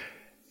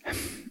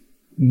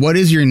what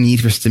is your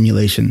need for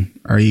stimulation?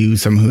 Are you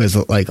someone who has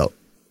like a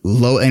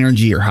low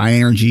energy or high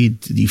energy?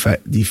 Do you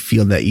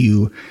feel that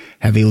you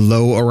have a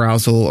low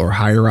arousal or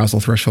high arousal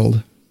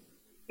threshold?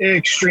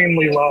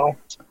 Extremely low.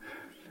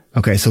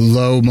 Okay. So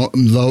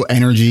low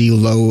energy,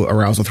 low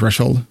arousal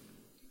threshold.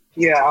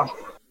 Yeah.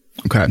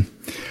 Okay.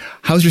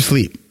 How's your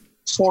sleep?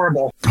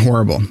 Horrible.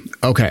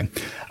 Okay.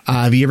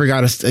 Have you ever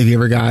got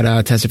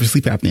tested for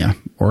sleep apnea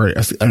or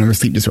another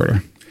sleep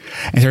disorder?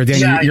 And sorry,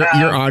 Dan,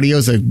 your audio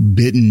is a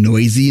bit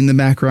noisy in the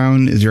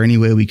background. Is there any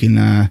way we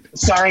can?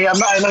 Sorry,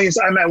 I'm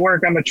at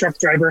work. I'm a truck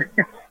driver.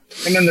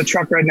 I'm in the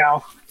truck right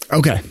now.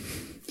 Okay.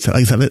 So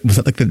was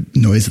that like the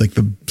noise, like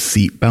the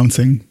seat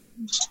bouncing?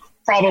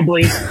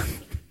 Probably.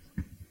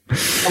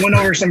 I went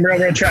over some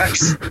railroad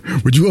tracks.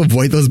 Would you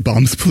avoid those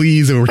bumps,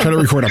 please? We're trying to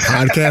record a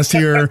podcast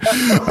here.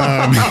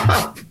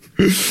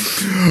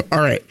 All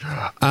right.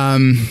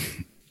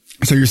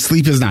 So your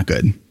sleep is not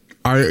good.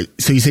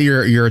 So you say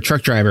you're a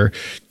truck driver.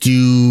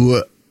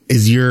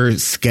 Is your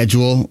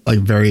schedule like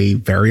very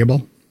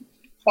variable?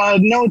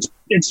 No,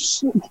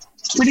 it's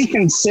pretty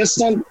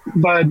consistent,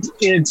 but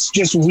it's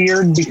just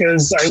weird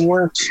because I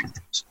work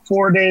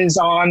 4 days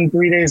on,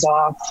 3 days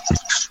off,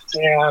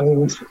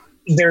 and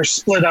they're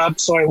split up.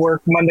 So I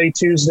work Monday,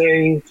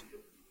 Tuesday,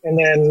 and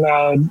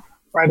then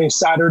Friday,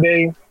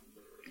 Saturday.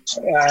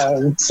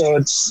 So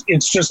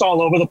it's just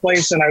all over the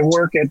place, and I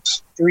work at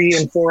 3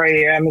 and 4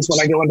 a.m. is when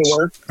I go into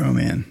work. Oh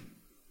man.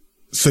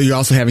 So you're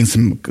also having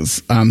some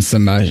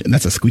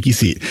that's a squeaky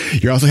seat.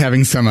 You're also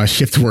having some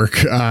shift work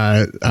sort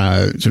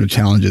of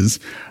challenges.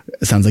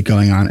 It sounds like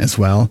going on as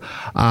well.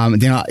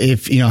 Daniel,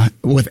 if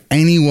with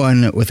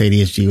anyone with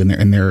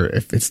ADHD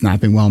if it's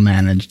not being well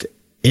managed,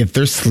 if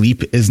their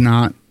sleep is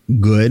not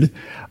good,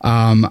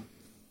 I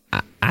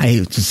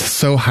just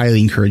so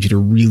highly encourage you to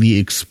really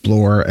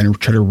explore and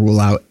try to rule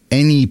out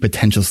any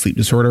potential sleep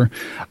disorder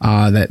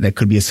that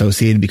could be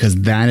associated,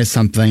 because that is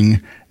something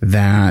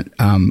that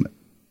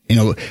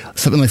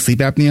something like sleep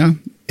apnea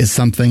is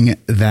something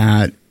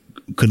that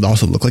could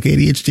also look like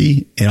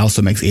ADHD. It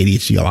also makes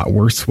ADHD a lot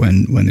worse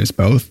when there's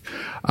both.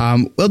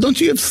 Well,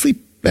 don't you have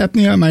sleep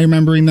apnea? Am I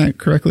remembering that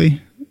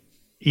correctly?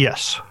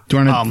 Yes. Do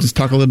you want to just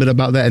talk a little bit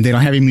about that? And then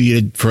I'll have you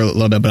muted for a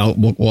little bit, but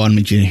we'll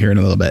unmute you here in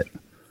a little bit.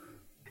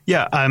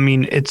 Yeah, I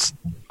mean, it's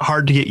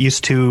hard to get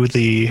used to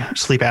the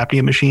sleep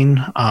apnea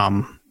machine,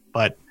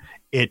 but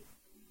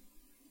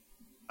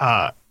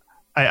I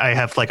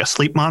have like a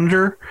sleep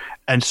monitor.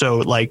 And so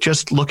like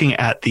just looking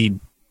at the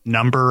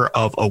number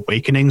of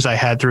awakenings I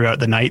had throughout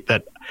the night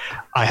that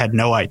I had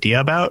no idea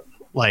about,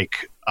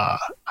 like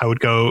I would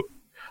go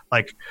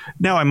like,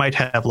 now I might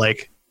have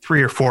like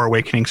 3 or 4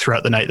 awakenings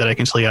throughout the night that I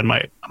can see on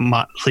my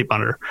sleep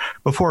monitor.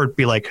 Before it'd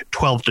be like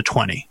 12 to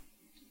 20.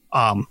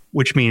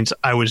 Which means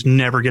I was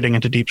never getting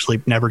into deep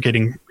sleep, never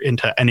getting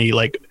into any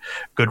like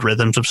good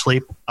rhythms of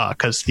sleep,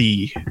 because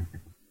the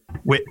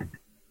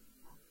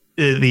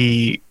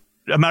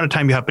amount of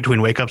time you have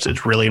between wake ups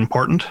is really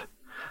important.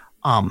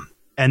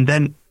 And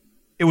then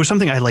it was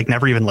something I like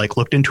never even like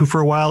looked into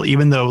for a while,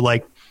 even though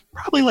like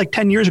probably like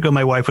 10 years ago,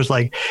 my wife was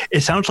like,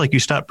 it sounds like you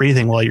stop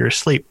breathing while you're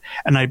asleep.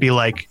 And I'd be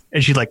like,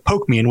 and she'd like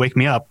poke me and wake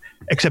me up,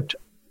 except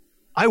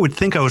I would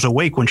think I was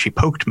awake when she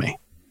poked me.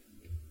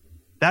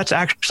 That's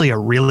actually a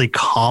really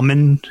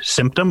common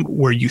symptom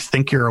where you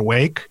think you're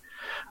awake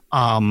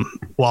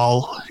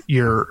while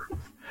you're,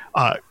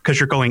 because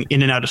you're going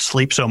in and out of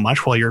sleep so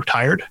much while you're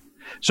tired.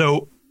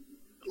 So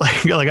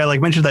like I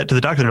mentioned that to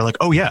the doctor, and they're like,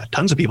 oh yeah,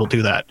 tons of people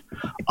do that.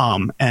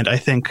 And I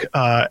think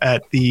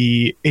at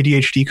the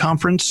ADHD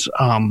conference,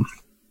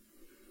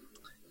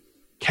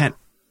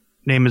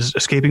 name is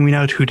escaping me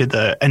now, who did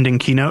the ending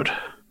keynote?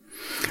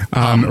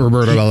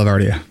 Roberto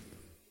Balavardia.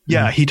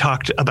 Yeah, he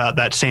talked about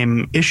that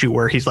same issue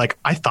where he's like,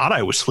 I thought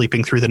I was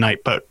sleeping through the night,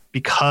 but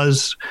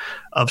because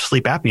of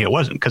sleep apnea, it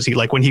wasn't. Because he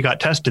like when he got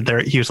tested there,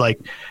 he was like,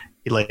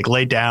 he like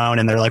laid down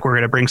and they're like, we're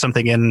going to bring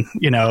something in,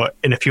 in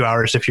a few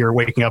hours if you're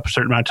waking up a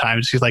certain amount of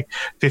times. He's like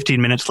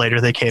 15 minutes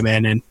later, they came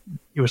in and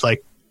he was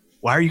like,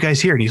 why are you guys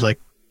here? And he's like,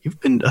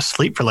 you've been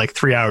asleep for like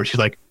 3 hours. He's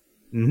like,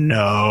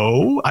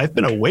 no, I've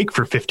been awake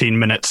for 15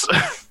 minutes.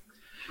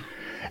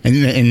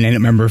 And I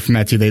remember from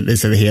that too, they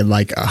said that he had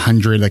like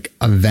 100 like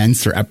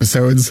events or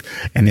episodes,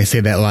 and they say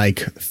that like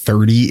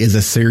 30 is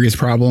a serious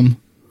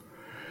problem.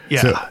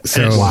 Yeah.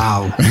 So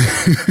wow.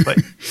 But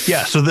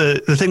yeah, so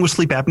the thing with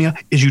sleep apnea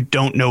is you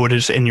don't know what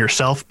is in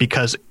yourself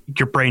because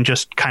your brain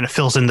just kind of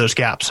fills in those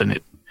gaps, and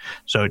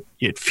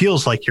it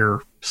feels like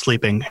you're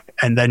sleeping,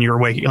 and then you're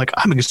waking like,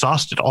 I'm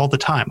exhausted all the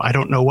time. I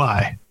don't know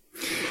why.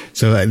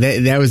 So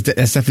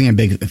that's definitely a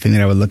big thing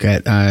that I would look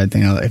at,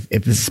 Daniel,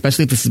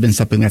 especially if this has been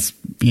something that's,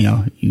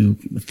 you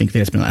think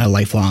that it's been a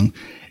lifelong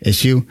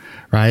issue,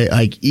 right?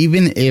 Like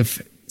even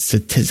if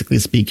statistically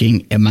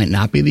speaking, it might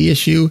not be the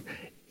issue.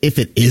 If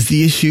it is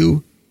the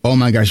issue, oh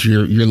my gosh,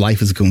 your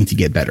life is going to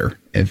get better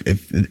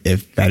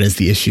if that is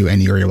the issue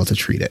and you're able to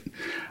treat it.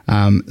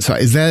 So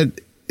is that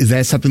is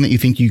that something that you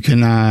think you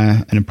can,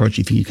 an approach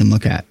you think you can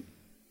look at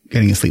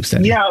getting a sleep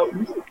study? Yeah.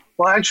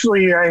 Well,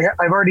 actually,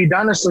 I've already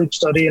done a sleep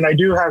study, and I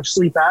do have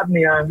sleep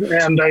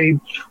apnea, and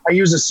I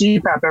use a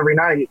CPAP every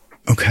night.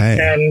 Okay.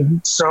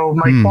 And so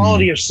my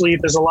quality of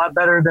sleep is a lot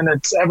better than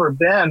it's ever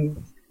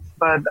been,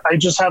 but I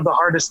just have the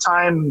hardest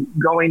time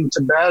going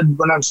to bed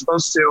when I'm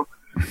supposed to.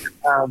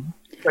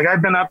 Like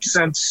I've been up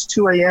since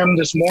 2 a.m.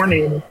 this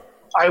morning.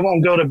 I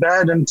won't go to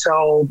bed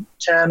until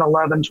 10,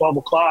 11, 12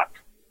 o'clock.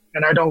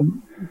 And I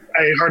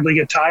hardly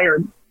get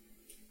tired.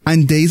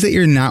 On days that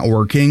you're not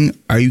working,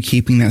 are you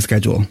keeping that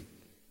schedule?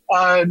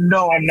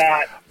 No, I'm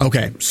not.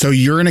 Okay. So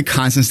you're in a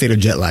constant state of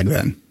jet lag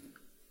then?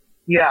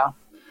 Yeah.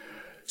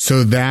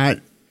 So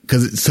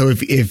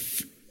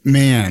if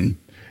man,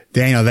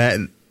 Daniel, that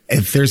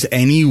if there's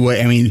any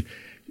way, I mean,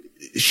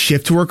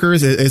 shift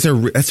workers,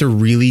 that's a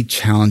really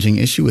challenging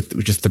issue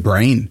with just the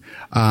brain.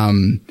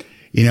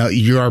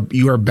 You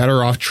are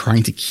better off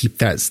trying to keep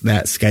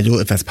that schedule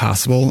if that's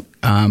possible,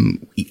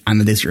 on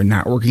the days you're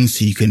not working,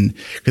 so you can,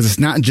 because it's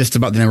not just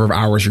about the number of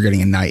hours you're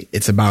getting a night.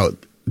 It's about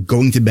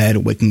going to bed,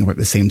 waking up at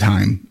the same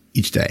time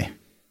each day.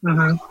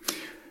 Mm-hmm.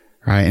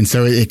 Right. And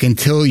so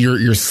until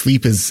your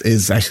sleep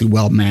is actually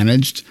well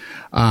managed,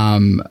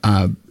 so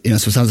it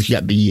sounds like you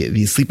got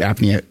the sleep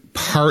apnea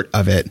part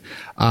of it.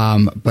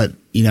 But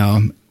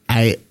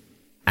I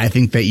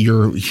think that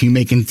you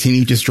may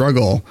continue to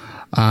struggle,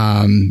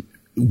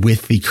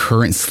 with the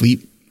current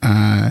sleep,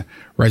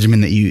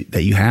 regimen that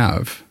you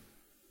have.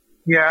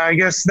 Yeah, I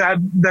guess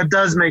that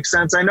does make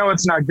sense. I know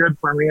it's not good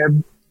for me.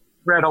 I've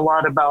read a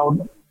lot about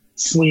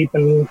sleep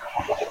and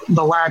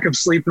the lack of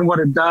sleep and what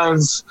it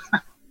does.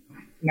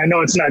 And I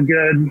know it's not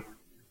good.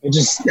 I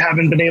just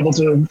haven't been able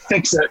to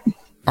fix it.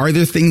 Are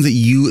there things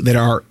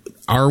that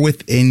are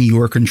within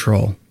your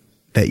control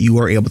that you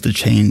are able to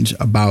change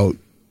about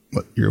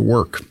your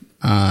work,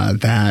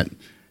 that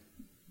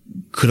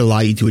could allow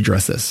you to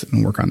address this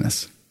and work on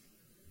this?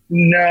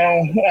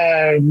 No,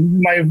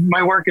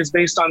 my work is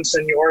based on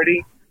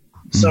seniority.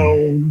 So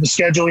the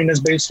scheduling is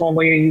based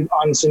only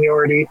on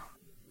seniority.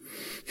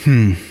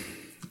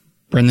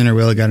 Brendan or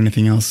Will, got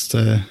anything else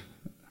to?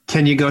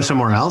 Can you go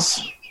somewhere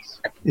else?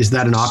 Is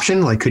that an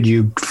option? Like, could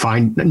you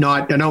find,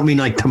 I don't mean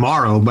like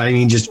tomorrow, but I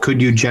mean, just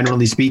could you,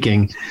 generally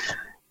speaking,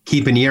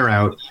 keep an ear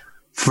out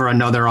for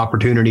another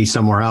opportunity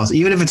somewhere else,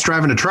 even if it's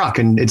driving a truck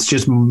and it's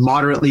just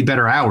moderately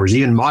better hours?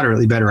 Even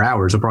moderately better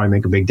hours will probably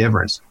make a big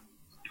difference.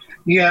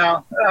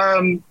 Yeah.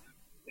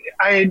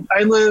 I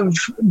live,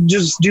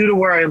 just due to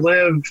where I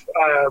live,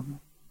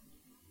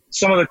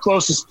 some of the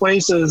closest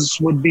places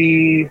would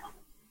be,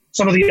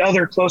 some of the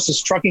other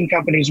closest trucking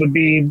companies would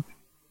be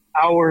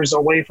hours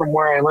away from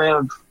where I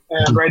live.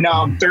 And right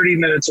now I'm 30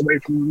 minutes away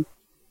from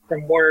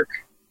work.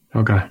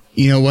 Okay.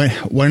 You know what?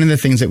 One of the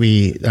things that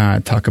we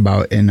talk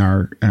about in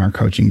our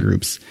coaching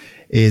groups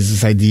is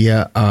this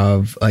idea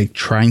of like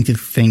trying to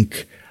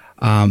think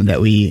that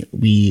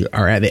we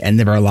are at the end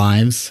of our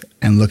lives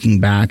and looking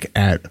back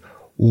at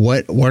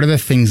what are the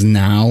things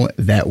now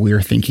that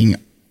we're thinking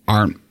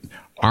aren't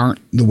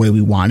the way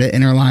we want it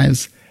in our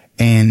lives,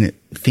 and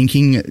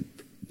thinking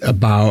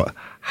about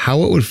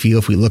how it would feel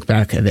if we look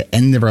back at the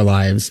end of our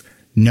lives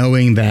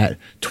knowing that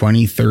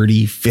 20,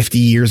 30, 50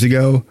 years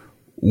ago,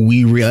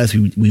 we realized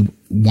we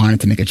wanted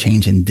to make a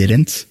change and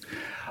didn't.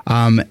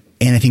 And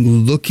I think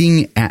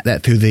looking at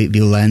that through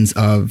the lens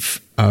of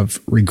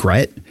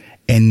regret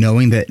and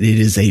knowing that it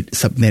is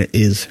something that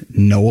is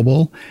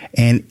knowable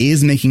and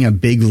is making a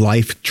big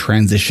life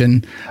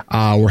transition,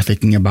 we're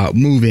thinking about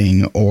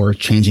moving or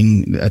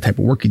changing the type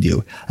of work you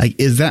do. Like,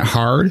 is that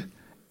hard?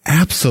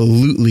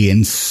 Absolutely.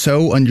 And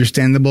so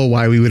understandable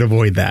why we would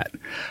avoid that.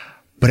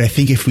 But I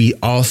think if we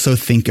also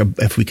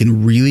if we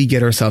can really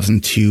get ourselves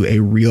into a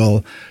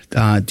real,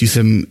 do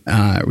some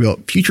real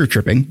future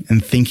tripping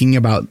and thinking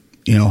about,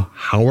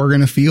 how we're going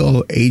to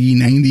feel 80,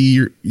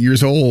 90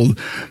 years old,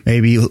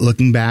 maybe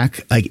looking back,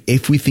 like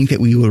if we think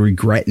that we will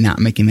regret not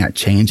making that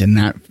change and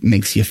that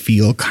makes you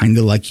feel kind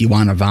of like you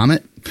want to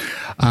vomit,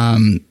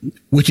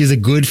 which is a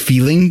good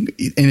feeling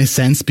in a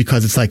sense,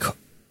 because it's like,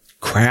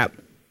 crap,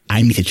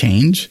 I need to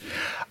change.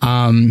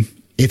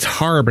 It's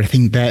hard, but I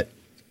think that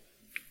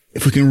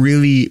if we can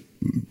really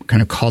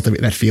kind of cultivate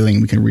that feeling,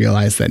 we can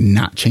realize that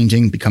not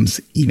changing becomes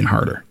even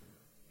harder.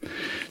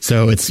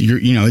 So it's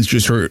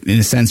just sort of, in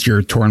a sense,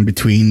 you're torn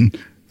between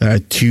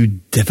two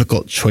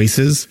difficult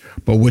choices,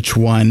 but which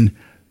one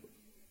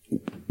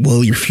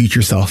will your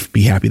future self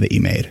be happy that you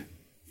made?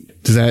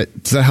 Does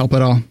that help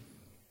at all?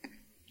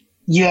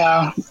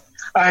 Yeah,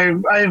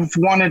 I've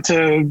wanted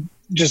to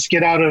just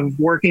get out of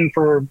working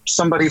for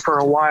somebody for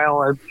a while.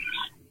 I've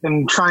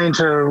been trying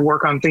to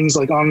work on things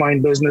like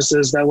online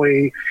businesses. That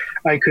way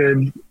I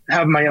could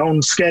have my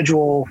own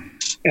schedule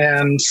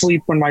and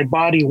sleep when my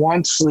body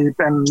wants sleep,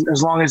 and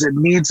as long as it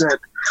needs it,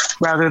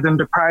 rather than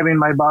depriving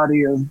my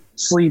body of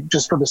sleep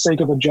just for the sake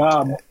of a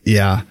job.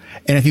 Yeah.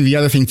 And I think the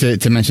other thing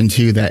to mention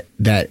too,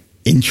 that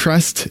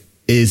interest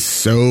is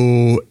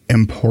so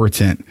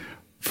important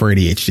for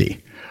ADHD.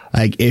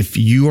 Like if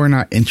you are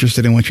not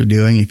interested in what you're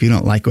doing, if you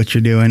don't like what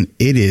you're doing,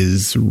 it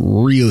is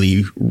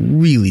really,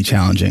 really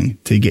challenging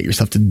to get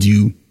yourself to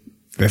do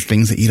the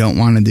things that you don't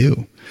want to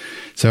do.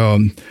 So,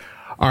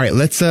 all right,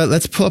 let's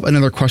pull up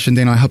another question,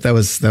 Dana. I hope that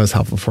was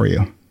helpful for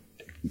you.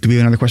 Do we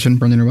have another question,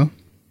 Brendan or Will?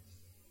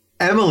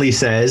 Emily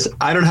says,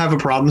 I don't have a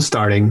problem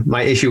starting.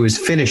 My issue is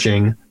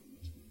finishing,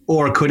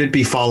 or could it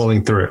be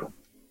following through?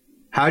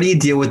 How do you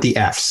deal with the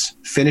F's,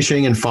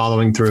 finishing and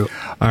following through?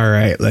 All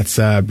right, let's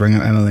bring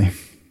up Emily.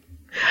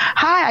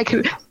 Hi, I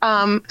could.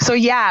 So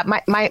yeah,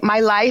 my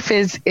life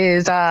is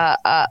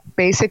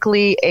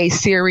basically a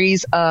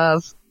series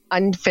of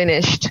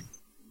unfinished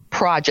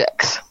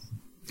projects.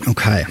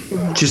 Okay.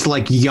 Just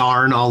like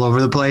yarn all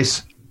over the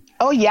place.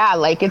 Oh yeah,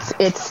 like it's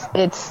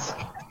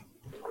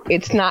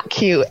not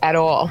cute at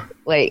all.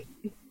 Like,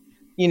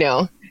 you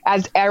know,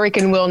 as Eric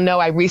and Will know,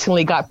 I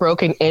recently got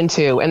broken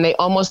into, and they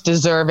almost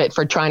deserve it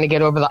for trying to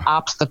get over the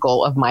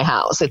obstacle of my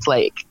house. It's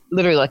like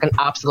literally like an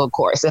obstacle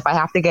course. If I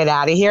have to get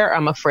out of here,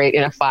 I'm afraid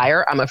in a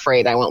fire, I'm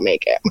afraid I won't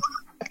make it.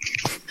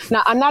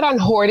 Now, I'm not on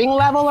hoarding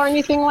level or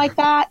anything like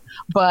that,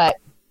 but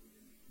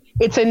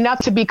it's enough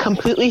to be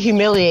completely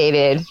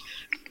humiliated.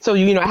 So,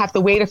 you know, I have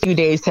to wait a few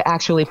days to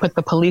actually put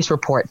the police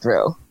report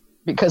through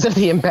because of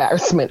the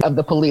embarrassment of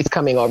the police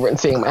coming over and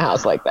seeing my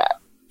house like that.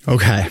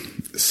 Okay.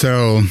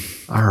 So,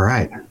 all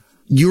right.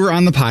 You were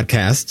on the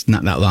podcast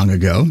not that long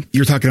ago.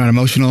 You were talking about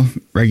emotional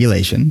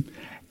regulation.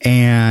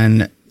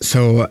 And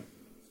so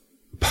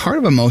part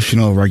of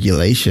emotional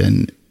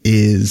regulation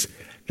is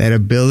that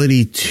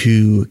ability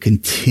to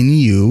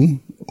continue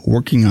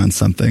working on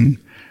something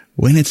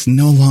when it's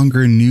no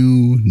longer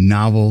new,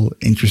 novel,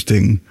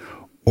 interesting,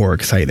 or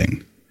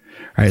exciting.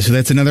 All right. So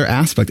that's another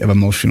aspect of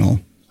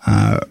emotional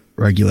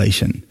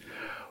regulation.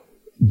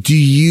 Do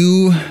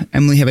you,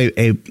 Emily, have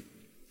a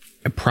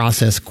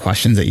process,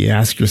 questions that you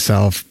ask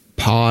yourself,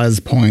 pause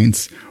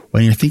points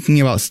when you're thinking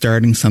about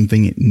starting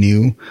something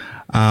new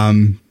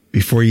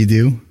before you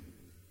do?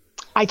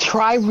 I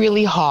try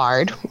really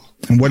hard.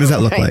 And what does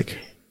that look like?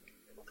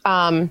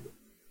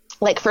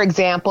 Like, for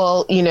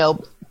example, you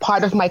know,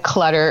 part of my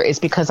clutter is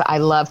because I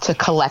love to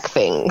collect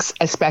things,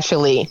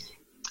 especially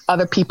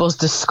other people's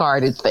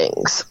discarded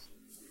things.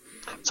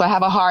 So I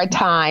have a hard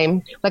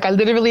time. Like, I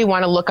literally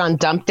want to look on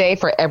dump day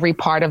for every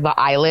part of the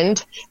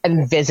island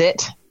and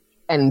visit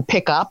and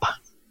pick up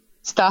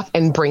stuff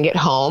and bring it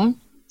home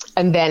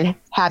and then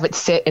have it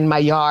sit in my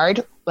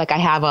yard. Like, I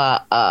have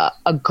a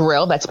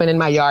grill that's been in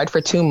my yard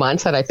for 2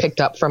 months that I picked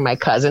up from my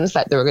cousins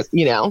that they're,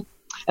 you know,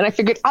 and I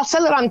figured I'll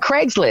sell it on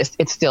Craigslist.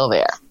 It's still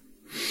there.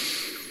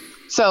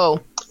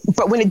 So,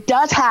 but when it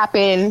does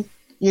happen,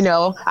 you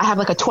know, I have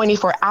like a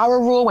 24-hour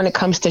rule when it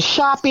comes to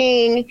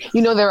shopping.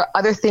 You know, there are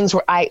other things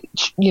where I,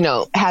 you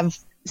know, have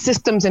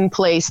systems in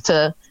place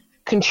to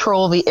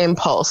control the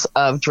impulse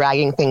of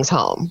dragging things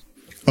home.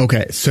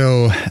 Okay.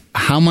 So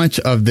how much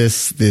of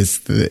this,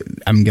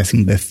 I'm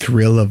guessing the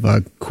thrill of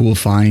a cool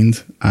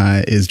find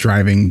is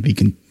driving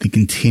the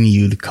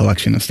continued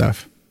collection of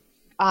stuff?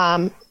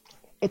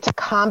 It's a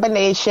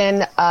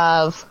combination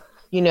of,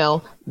 you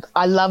know,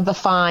 I love the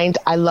find,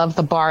 I love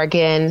the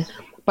bargain,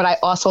 but I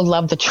also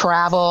love the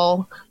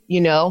travel.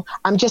 You know,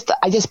 I just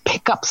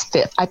pick up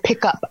stuff. I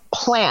pick up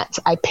plants.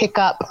 I pick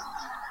up,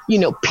 you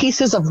know,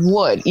 pieces of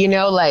wood, you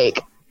know,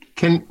 like.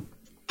 Can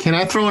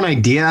I throw an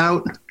idea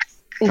out?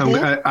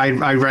 Mm-hmm.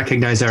 I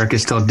recognize Eric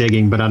is still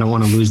digging, but I don't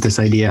want to lose this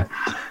idea.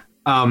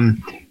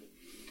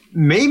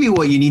 Maybe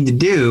what you need to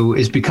do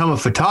is become a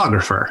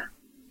photographer.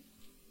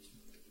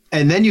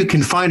 And then you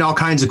can find all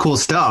kinds of cool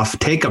stuff,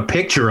 take a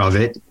picture of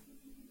it,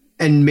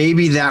 and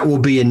maybe that will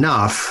be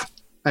enough.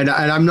 And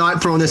I'm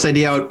not throwing this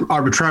idea out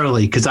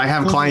arbitrarily because I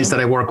have clients that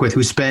I work with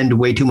who spend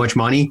way too much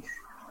money,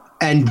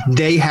 and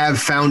they have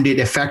found it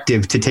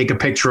effective to take a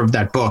picture of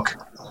that book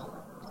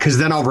because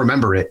then I'll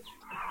remember it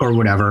or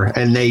whatever.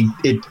 And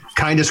it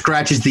kind of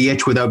scratches the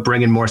itch without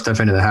bringing more stuff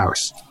into the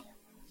house.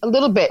 A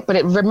little bit, but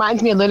it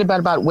reminds me a little bit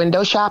about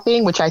window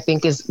shopping, which I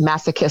think is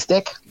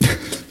masochistic.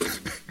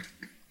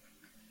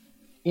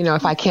 You know,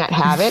 if I can't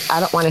have it, I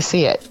don't want to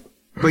see it.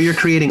 But you're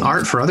creating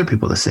art for other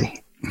people to see.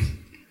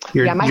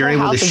 You're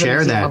able to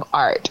share that. Of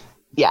art.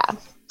 Yeah.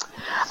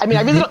 I mean,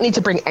 I really don't need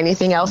to bring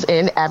anything else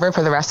in ever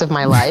for the rest of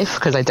my life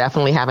because I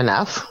definitely have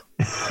enough.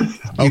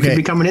 You can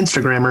become an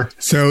Instagrammer.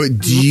 So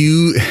do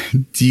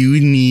you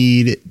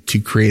need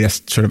to create a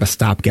sort of a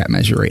stopgap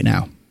measure right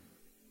now?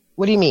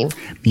 What do you mean?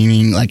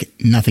 Meaning like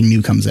nothing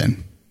new comes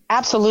in.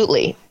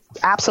 Absolutely.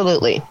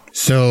 Absolutely.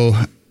 So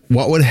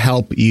what would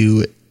help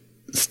you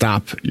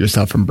stop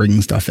yourself from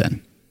bringing stuff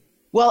in?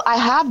 Well, I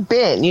have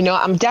been, you know,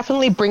 I'm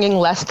definitely bringing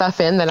less stuff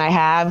in than I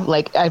have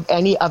like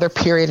any other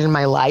period in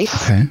my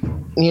life, okay.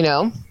 You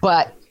know,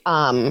 but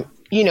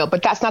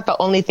that's not the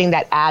only thing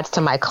that adds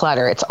to my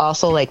clutter. It's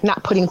also like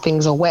not putting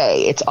things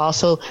away. It's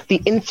also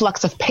the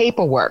influx of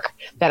paperwork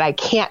that I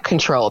can't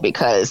control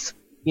because,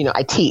 you know,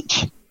 I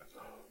teach.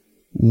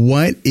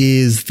 What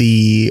is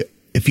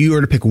if you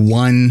were to pick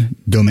one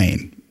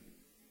domain,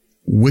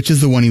 which is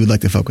the one you would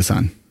like to focus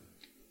on?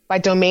 By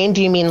domain,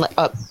 do you mean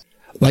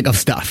like of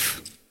stuff?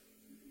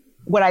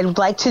 what I'd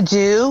like to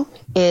do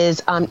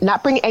is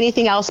not bring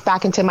anything else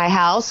back into my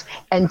house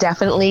and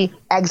definitely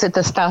exit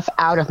the stuff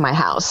out of my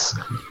house,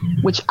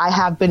 which I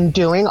have been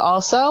doing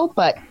also,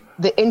 but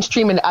the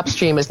in-stream and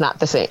upstream is not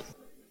the same.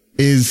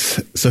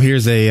 So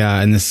here's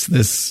and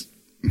this,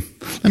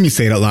 let me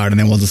say it out loud and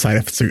then we'll decide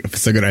if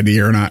it's a good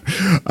idea or not.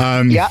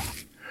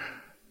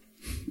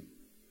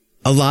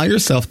 Allow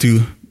yourself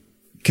to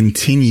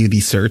continue the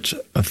search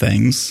of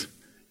things.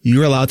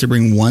 You're allowed to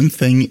bring one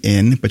thing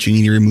in, but you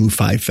need to remove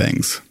 5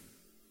 things.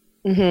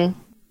 Mm-hmm.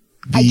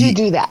 I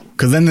do that.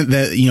 Because then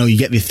you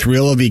get the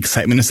thrill of the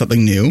excitement of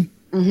something new.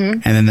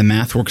 Mm-hmm. And then the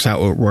math works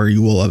out where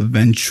you will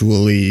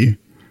eventually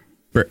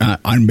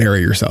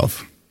unbury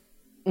yourself.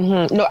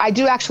 Mm-hmm. No, I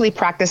do actually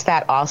practice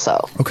that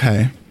also.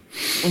 Okay.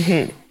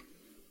 Mm-hmm.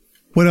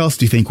 What else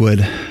do you think would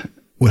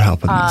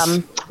help in this?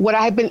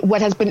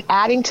 What has been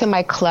adding to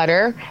my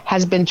clutter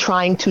has been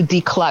trying to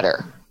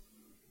declutter.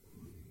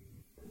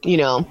 You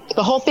know,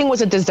 the whole thing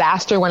was a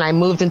disaster when I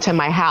moved into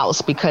my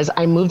house because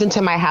I moved into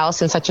my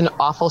house in such an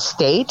awful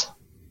state.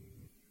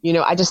 You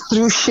know, I just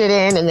threw shit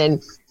in and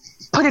then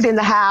put it in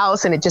the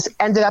house and it just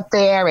ended up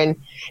there. And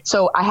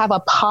so I have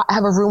a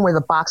room where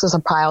the boxes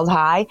are piled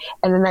high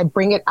and then I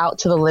bring it out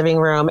to the living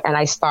room and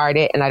I start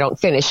it and I don't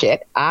finish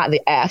it.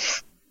 The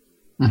F.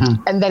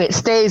 Mm-hmm. And then it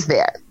stays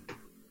there.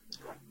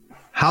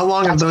 How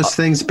long have those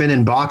things been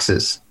in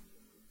boxes?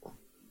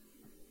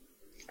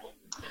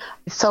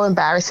 It's so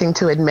embarrassing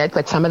to admit,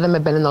 but some of them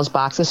have been in those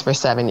boxes for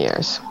 7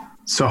 years.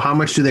 So how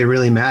much do they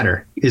really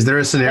matter? Is there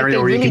a scenario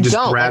where you can just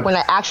grab? Like when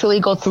I actually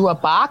go through a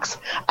box,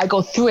 I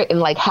go through it in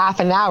like half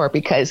an hour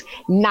because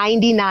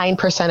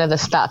 99% of the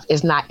stuff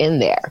is not in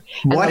there.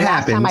 And what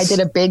happens? Last time I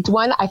did a big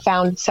one, I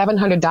found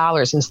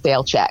 $700 in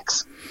stale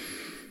checks.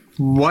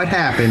 What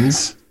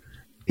happens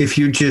if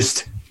you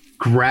just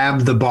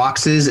grab the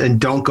boxes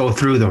and don't go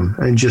through them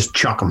and just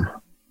chuck them?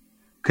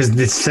 Because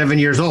it's 7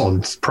 years old.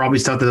 It's probably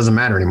stuff that doesn't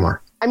matter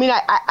anymore. I mean,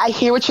 I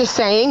hear what you're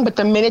saying, but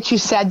the minute you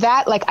said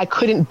that, like I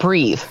couldn't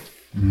breathe.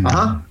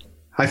 Uh-huh.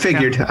 I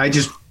figured. Yeah. I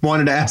just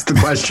wanted to ask the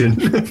question.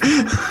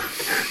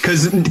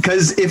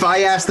 Because if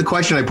I ask the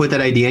question, I put that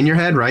idea in your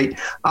head, right?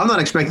 I'm not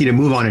expecting you to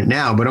move on it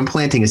now, but I'm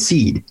planting a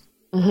seed.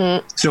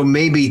 Mm-hmm. So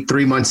maybe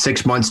 3 months,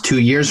 6 months, 2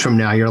 years from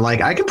now, you're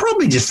like, I could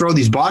probably just throw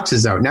these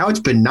boxes out. Now it's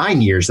been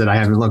 9 years that I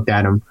haven't looked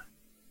at them.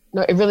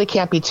 No, it really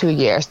can't be 2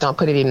 years. Don't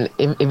put it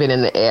even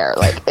in the air.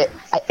 Like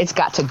it's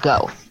got to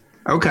go.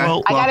 Okay.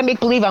 Well, I got to make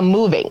believe I'm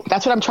moving.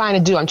 That's what I'm trying to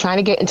do. I'm trying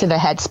to get into the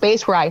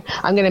headspace where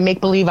I'm going to make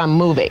believe I'm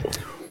moving.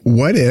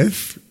 What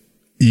if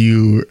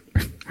you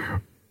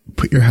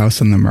put your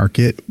house on the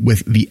market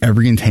with the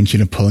every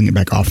intention of pulling it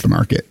back off the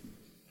market?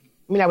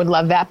 I mean, I would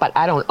love that, but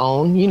I don't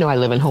own. You know, I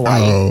live in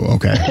Hawaii. Oh,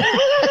 okay.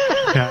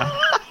 Yeah.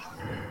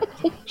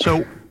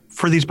 So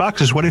for these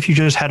boxes, what if you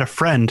just had a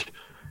friend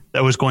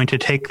that was going to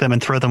take them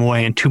and throw them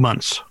away in 2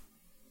 months?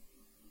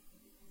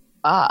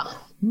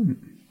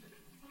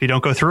 If you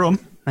don't go through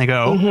them, they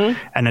go,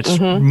 and it's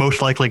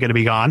most likely going to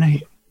be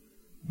gone.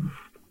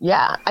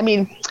 Yeah. I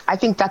mean, I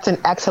think that's an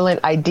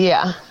excellent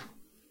idea.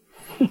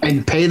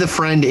 And pay the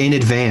friend in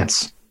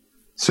advance.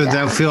 So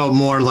they'll feel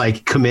more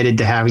like committed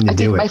to having to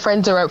do it. My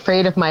friends are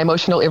afraid of my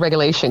emotional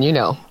irregulation, you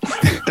know.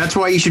 That's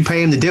why you should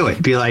pay him to do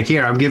it. Be like,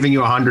 here, I'm giving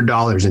you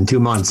 $100 in 2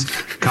 months.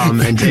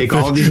 Come and take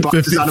all these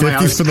boxes out of my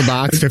house. 50s for the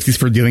box, 50s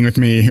for dealing with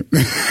me.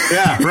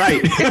 Yeah,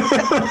 right.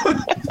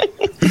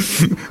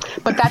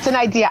 But that's an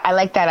idea. I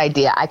like that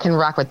idea. I can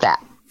rock with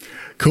that.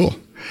 Cool.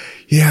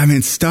 Yeah, I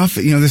mean, stuff,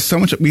 we have so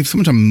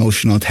much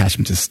emotional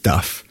attachment to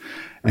stuff.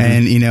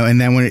 And, and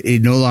then when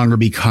it no longer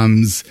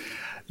becomes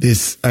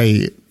this,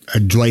 a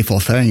joyful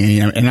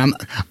thing. And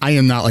I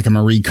am not like a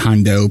Marie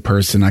Kondo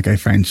person. Like I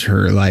find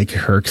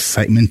her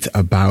excitement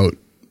about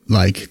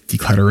like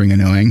decluttering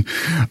annoying.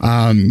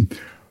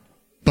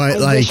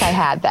 But I wish I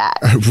had that.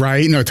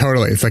 Right. No,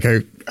 totally. It's like,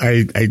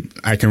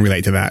 I can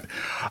relate to that.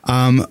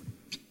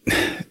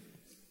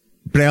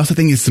 But I also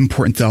think it's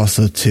important to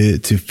also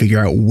to figure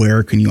out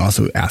where can you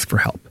also ask for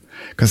help.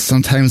 Cause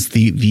sometimes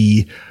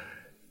the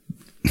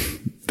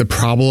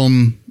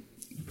problem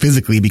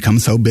physically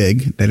becomes so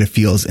big that it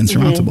feels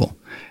insurmountable.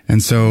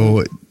 And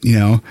so,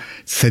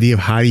 it's the idea of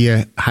how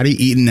do you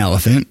eat an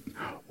elephant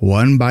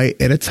one bite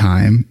at a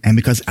time? And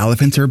because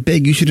elephants are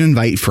big, you should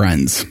invite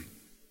friends.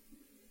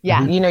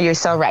 Yeah. You're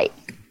so right.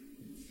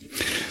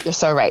 You're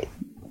so right.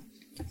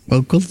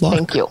 Well, good luck.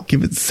 Thank you.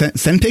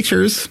 Send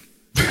pictures.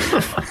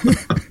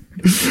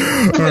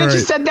 The minute you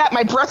said that,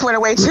 my breath went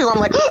away too. I'm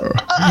like,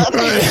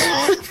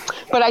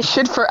 but I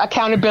should for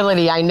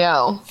accountability. I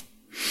know.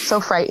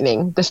 So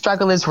frightening. The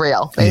struggle is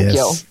real. Thank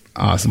you.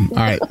 Awesome. All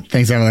right.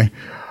 Thanks, Emily.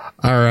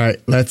 All right.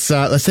 Let's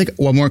take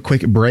one more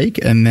quick break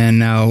and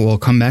then we'll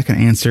come back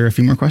and answer a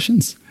few more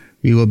questions.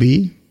 We will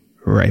be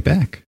right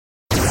back.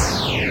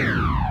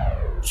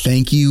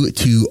 Thank you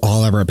to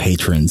all of our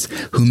patrons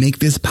who make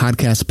this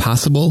podcast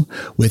possible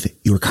with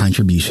your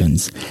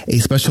contributions. A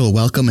special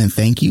welcome and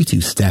thank you to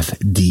Steph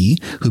D,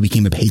 who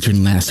became a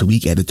patron last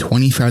week at the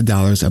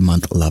 $25 a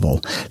month level.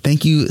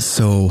 Thank you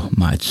so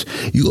much.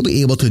 You will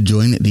be able to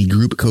join the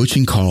group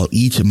coaching call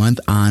each month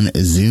on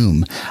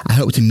Zoom. I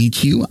hope to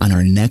meet you on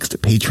our next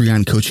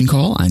Patreon coaching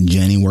call on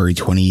January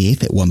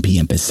 28th at 1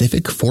 p.m.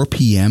 Pacific, 4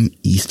 p.m.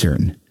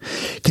 Eastern.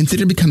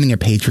 Consider becoming a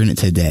patron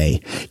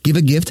today. Give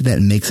a gift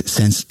that makes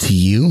sense to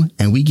you,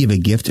 and we give a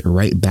gift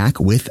right back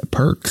with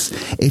perks.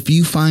 If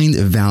you find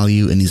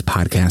value in these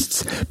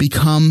podcasts,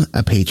 become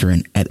a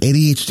patron at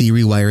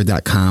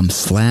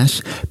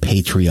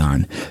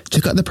ADHDrewire.com/Patreon.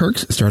 Check out the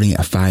perks starting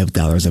at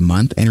 $5 a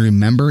month, and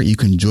remember, you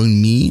can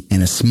join me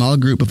and a small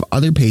group of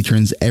other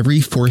patrons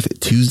every fourth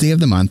Tuesday of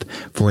the month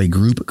for a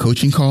group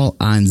coaching call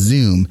on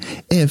Zoom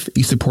if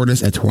you support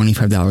us at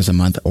 $25 a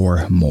month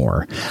or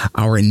more.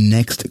 Our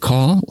next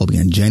call will be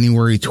on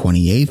January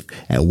 28th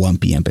at 1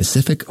 p.m.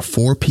 Pacific,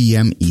 4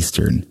 p.m.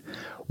 Eastern.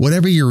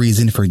 Whatever your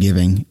reason for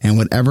giving and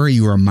whatever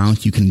your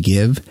amount you can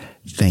give,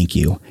 thank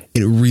you.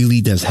 It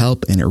really does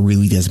help and it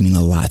really does mean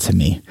a lot to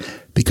me.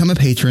 Become a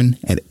patron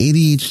at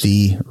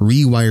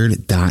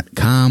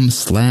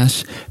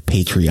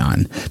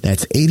ADHDrewired.com/Patreon.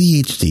 That's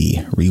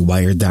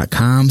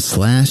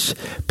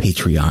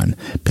ADHDrewired.com/Patreon.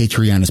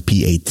 Patreon is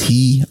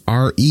Patreon.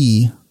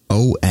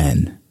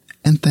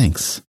 And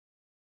thanks.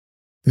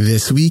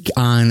 This week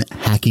on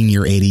Hacking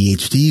Your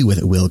ADHD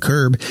with Will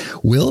Kerb,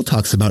 Will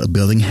talks about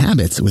building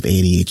habits with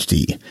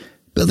ADHD.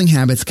 Building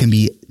habits can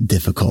be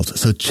difficult,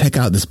 so check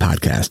out this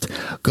podcast.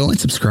 Go and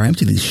subscribe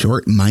to these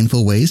short,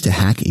 mindful ways to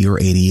hack your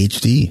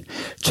ADHD.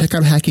 Check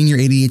out Hacking Your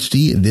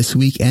ADHD this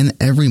week and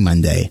every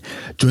Monday.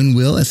 Join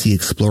Will as he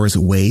explores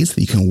ways that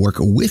you can work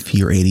with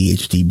your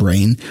ADHD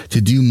brain to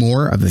do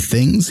more of the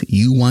things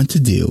you want to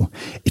do.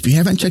 If you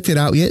haven't checked it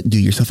out yet, do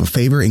yourself a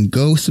favor and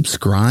go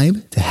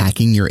subscribe to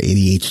Hacking Your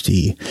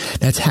ADHD.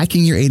 That's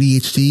Hacking Your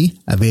ADHD,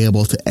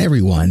 available to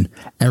everyone,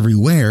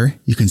 everywhere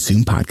you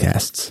consume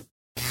podcasts.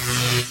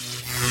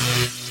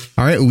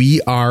 All right,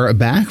 we are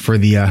back for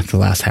the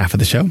last half of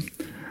the show,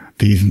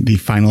 the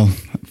final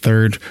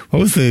third. What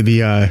was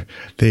the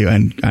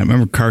and I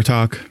remember Car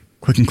Talk,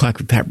 Quick and Clack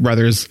with Tap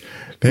Brothers.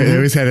 They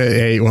always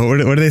had what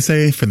do they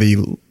say for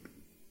the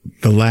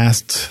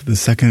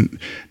second?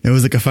 It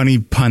was like a funny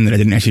pun that I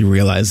didn't actually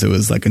realize it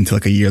was like until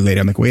like a year later.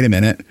 I'm like, wait a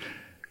minute,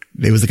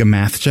 it was like a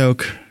math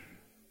joke.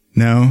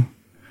 No.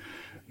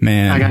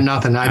 Man, I got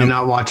nothing. I did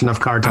not watch enough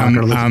Car Talk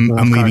or listen to enough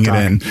I'm leaving Car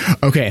it in.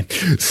 Okay,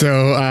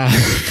 so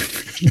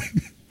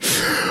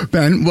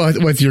Ben,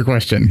 what's your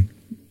question?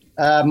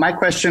 My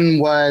question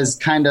was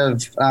kind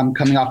of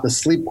coming off the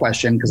sleep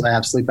question because I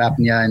have sleep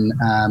apnea and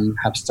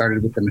have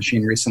started with the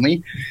machine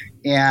recently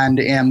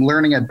and am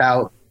learning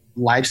about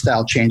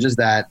lifestyle changes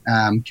that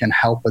can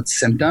help with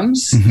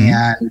symptoms.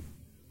 Mm-hmm.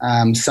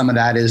 And some of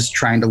that is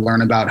trying to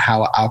learn about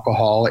how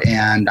alcohol,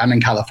 and I'm in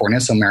California,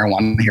 so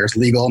marijuana here is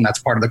legal and that's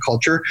part of the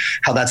culture,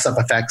 how that stuff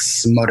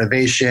affects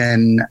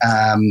motivation,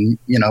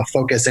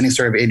 focus, any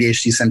sort of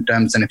ADHD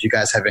symptoms. And if you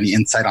guys have any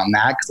insight on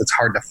that, because it's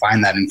hard to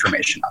find that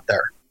information out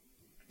there.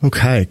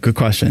 Okay, good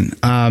question.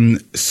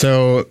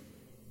 So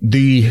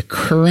the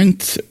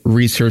current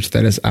research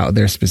that is out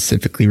there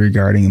specifically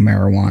regarding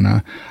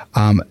marijuana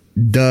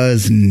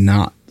does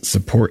not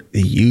support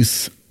the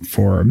use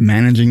for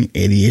managing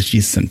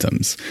ADHD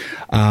symptoms.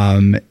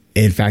 In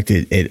fact,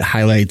 it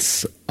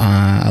highlights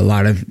a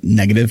lot of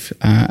negative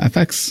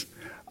effects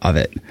of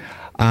it.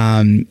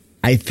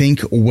 I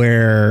think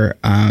where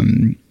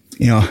I'm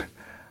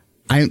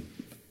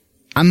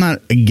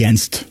not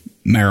against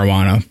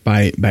marijuana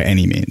by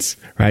any means,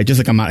 right?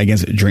 Just like I'm not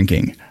against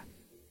drinking.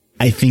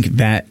 I think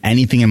that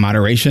anything in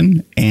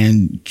moderation,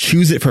 and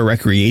choose it for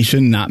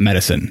recreation, not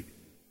medicine.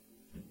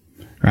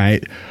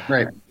 Right.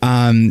 Right.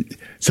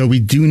 So we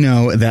do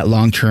know that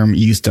long-term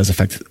use does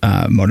affect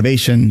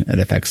motivation. It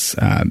affects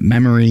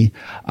memory,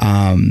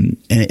 and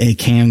it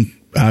can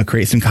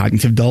create some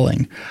cognitive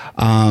dulling.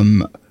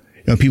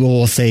 People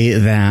will say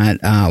that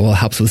it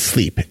helps with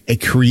sleep. It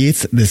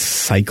creates this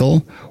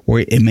cycle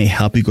where it may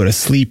help you go to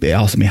sleep. It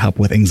also may help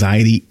with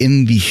anxiety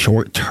in the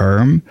short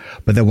term.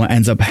 But then what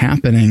ends up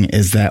happening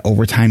is that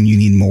over time you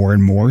need more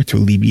and more to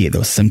alleviate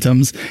those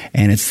symptoms,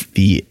 and it's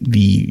the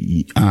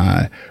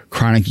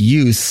chronic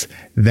use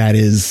that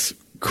is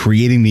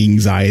creating the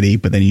anxiety,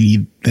 but then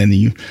you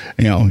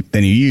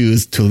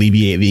use to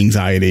alleviate the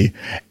anxiety,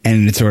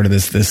 and it's sort of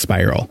this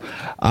spiral.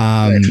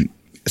 Right.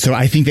 So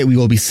I think that we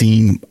will be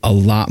seeing a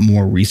lot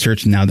more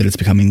research now that it's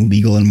becoming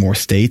legal in more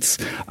states,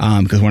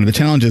 because one of the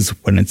challenges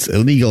when it's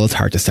illegal, it's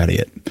hard to study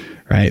it,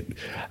 right?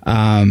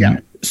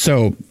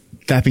 So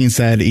that being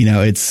said,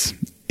 it's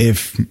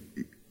if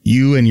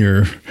you and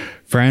your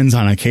friends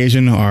on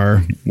occasion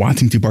are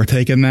wanting to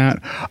partake in that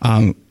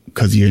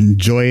because you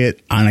enjoy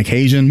it on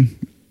occasion,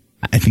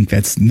 I think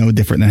that's no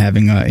different than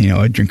having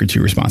a drink or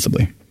two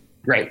responsibly.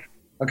 Great.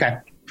 Okay.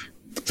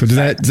 So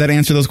does that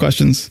answer those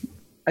questions?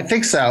 I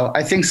think so.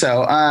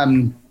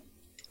 I've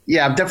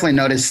definitely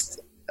noticed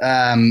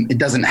it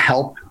doesn't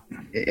help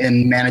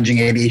in managing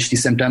ADHD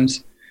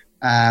symptoms.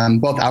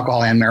 both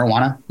alcohol and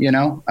marijuana,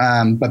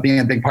 but being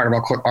a big part of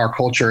our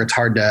culture, it's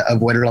hard to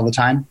avoid it all the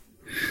time.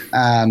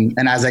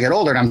 And as I get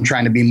older and I'm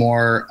trying to be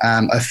more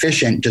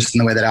efficient just in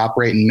the way that I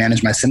operate and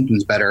manage my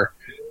symptoms better,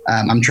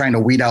 I'm trying to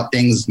weed out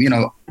things,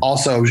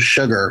 also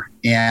sugar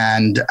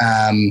and,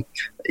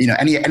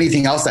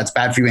 anything else that's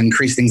bad for you, and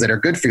increase things that are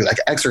good for you, like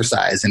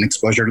exercise and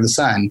exposure to the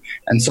sun.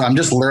 And so I'm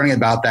just learning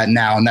about that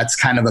now. And that's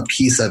kind of a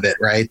piece of it,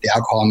 right? The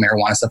alcohol and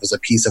marijuana stuff is a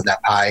piece of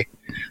that pie.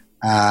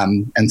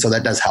 And so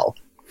that does help.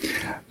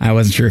 I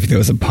wasn't sure if there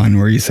was a pun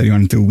where you said you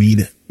wanted to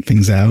weed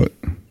things out.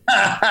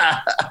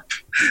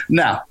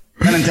 No,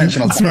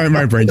 unintentional.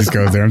 my brain just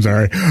goes there. I'm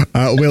sorry.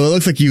 Will, it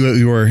looks like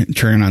you were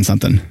turning on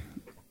something.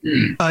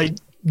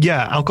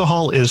 Yeah,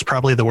 alcohol is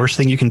probably the worst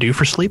thing you can do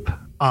for sleep.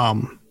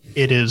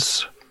 It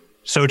is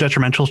so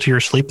detrimental to your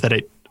sleep that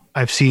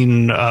I've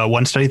seen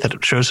one study that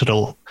it shows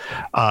it'll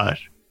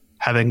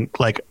having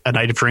like a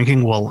night of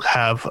drinking will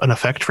have an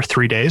effect for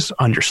 3 days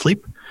on your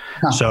sleep.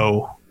 Huh.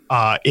 So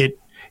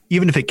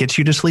even if it gets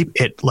you to sleep,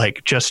 it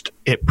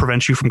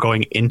prevents you from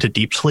going into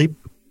deep sleep.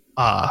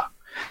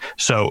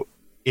 So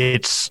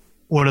it's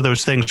one of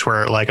those things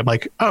where I'm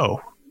like, oh,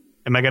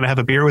 am I going to have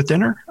a beer with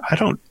dinner? I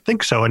don't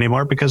think so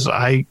anymore, because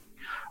I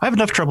have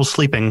enough trouble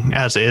sleeping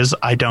as is.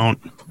 I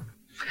don't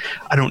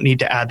need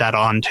to add that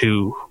on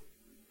to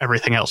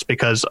everything else,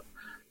 because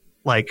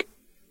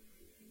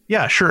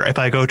yeah, sure, if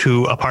I go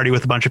to a party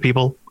with a bunch of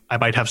people, I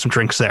might have some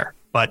drinks there,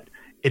 but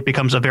it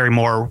becomes a very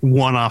more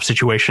one-off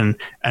situation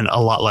and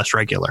a lot less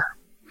regular.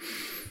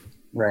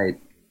 Right.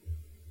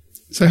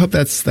 So I hope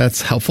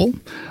that's helpful.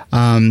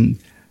 You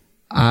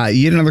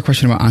had another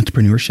question about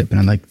entrepreneurship, and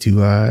I'd like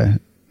to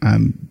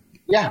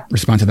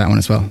respond to that one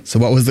as well. So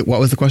what was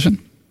the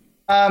question?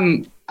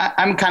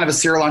 I'm kind of a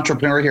serial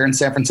entrepreneur here in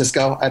San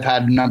Francisco. I've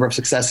had a number of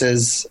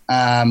successes,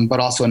 but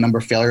also a number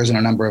of failures and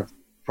a number of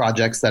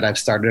projects that I've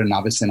started and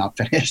obviously not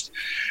finished.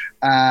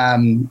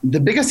 The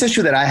biggest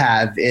issue that I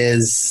have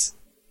is,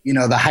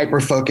 the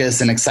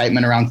hyperfocus and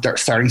excitement around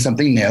starting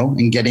something new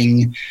and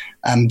getting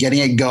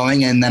it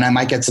going. And then I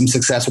might get some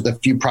success with a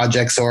few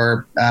projects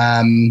or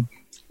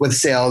with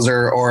sales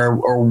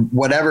or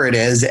whatever it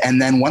is.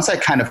 And then once I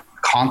kind of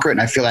conquer it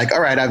and I feel like, all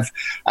right,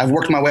 I've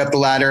worked my way up the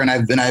ladder and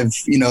I've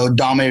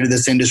dominated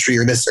this industry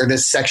or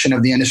this section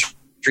of the industry,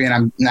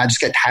 and I just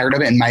get tired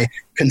of it and my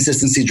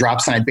consistency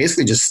drops, and I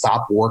basically just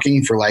stop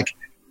working for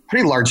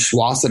pretty large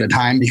swaths at a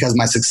time, because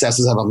my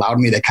successes have allowed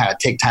me to kind of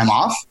take time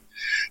off,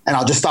 and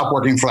I'll just stop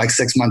working for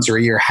 6 months or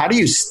a year. How do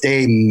you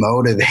stay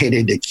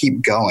motivated to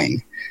keep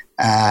going?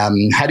 How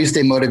do you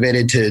stay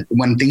motivated to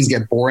when things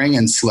get boring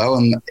and slow?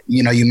 And,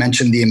 you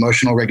mentioned the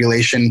emotional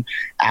regulation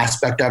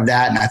aspect of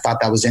that, and I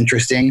thought that was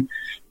interesting.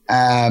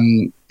 How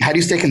do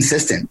you stay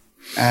consistent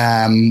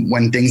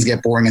when things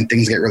get boring and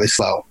things get really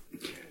slow?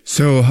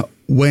 So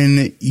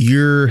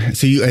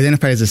you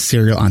identify as a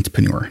serial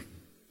entrepreneur,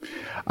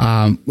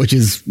 which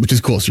is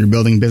cool. So you're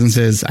building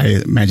businesses.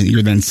 I imagine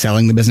you're then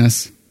selling the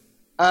business.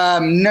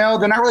 No,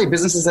 they're not really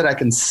businesses that I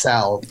can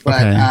sell,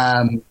 but,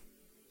 okay.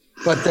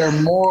 But they're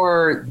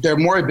more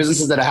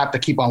businesses that I have to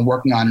keep on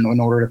working on in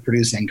order to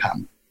produce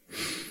income.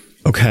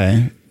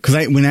 Okay.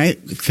 Because when I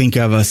think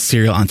of a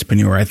serial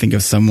entrepreneur, I think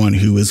of someone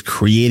who is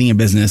creating a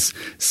business,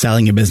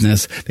 selling a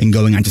business, then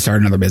going on to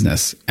start another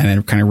business, and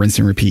then kind of rinse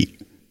and repeat.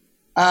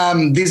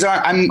 I'm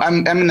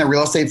in the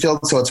real estate field,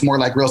 so it's more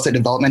like real estate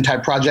development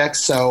type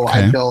projects. So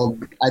okay. I build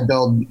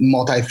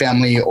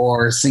multifamily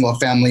or single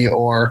family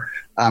or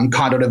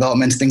condo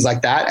developments, things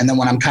like that. And then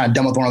when I'm kind of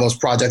done with one of those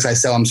projects, I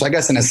sell them. So I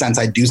guess in a sense,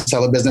 I do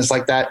sell a business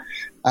like that.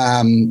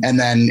 And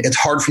then it's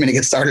hard for me to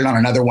get started on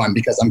another one,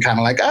 because I'm kind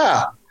of like,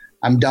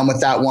 I'm done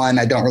with that one.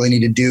 I don't really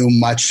need to do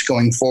much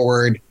going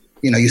forward.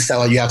 You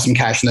sell it, you have some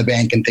cash in the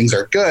bank and things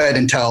are good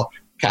until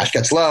cash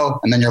gets low.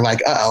 And then you're like,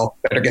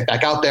 better get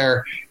back out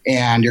there.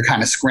 And you're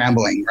kind of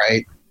scrambling,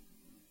 right?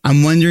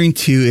 I'm wondering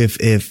too,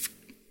 if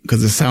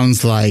because it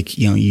sounds like,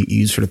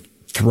 you sort of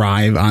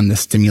thrive on the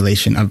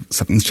stimulation of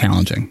something's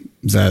challenging.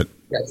 Is that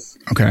yes?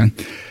 Okay.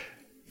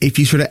 If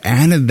you sort of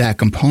added that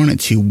component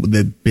to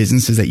the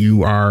businesses that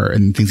you are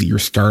and things that you're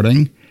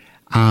starting,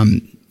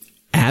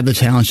 add the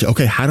challenge.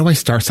 Okay, how do I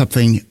start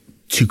something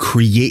to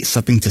create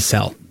something to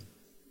sell?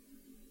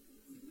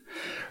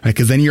 Right,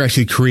 because then you're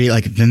actually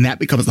then that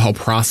becomes the whole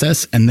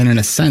process, and then in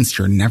a sense,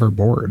 you're never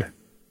bored.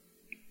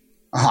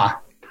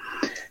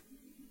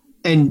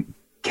 And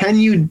can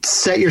you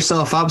set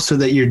yourself up so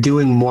that you're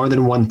doing more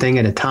than one thing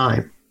at a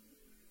time?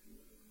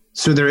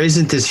 So there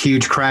isn't this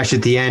huge crash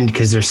at the end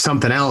because there's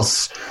something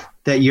else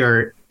that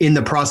you're in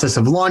the process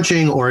of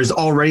launching or is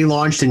already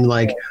launched and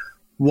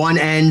one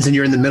ends and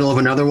you're in the middle of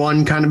another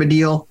one kind of a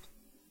deal?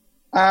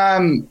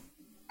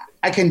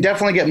 I can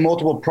definitely get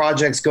multiple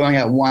projects going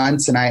at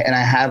once, and I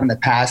have in the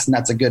past, and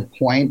that's a good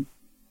point.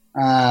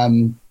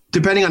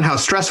 Depending on how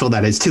stressful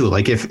that is too.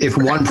 Like if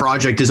one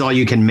project is all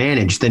you can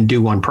manage, then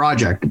do one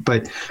project.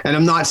 And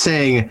I'm not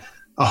saying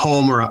a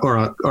home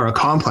or a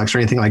complex or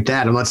anything like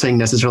that. I'm not saying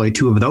necessarily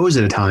two of those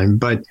at a time,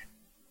 but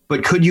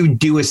could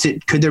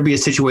there be a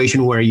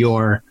situation where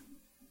you're,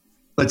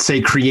 let's say,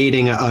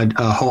 creating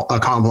a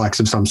complex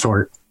of some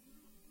sort?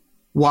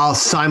 while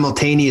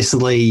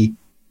simultaneously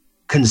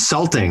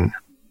consulting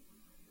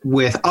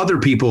with other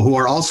people who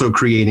are also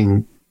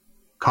creating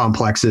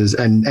complexes,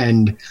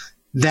 and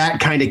that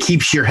kind of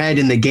keeps your head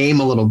in the game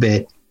a little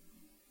bit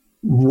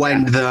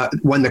when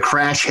the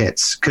crash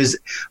hits. Because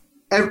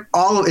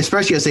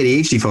especially us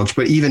ADHD folks,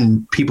 but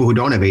even people who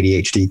don't have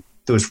ADHD,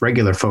 those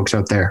regular folks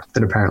out there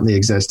that apparently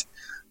exist,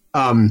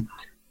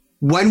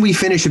 when we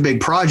finish a big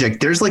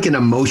project, there's like an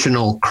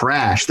emotional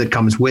crash that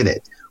comes with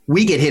it.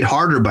 We get hit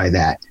harder by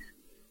that.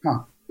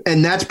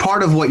 And that's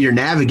part of what you're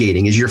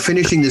navigating, is you're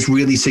finishing this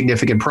really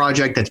significant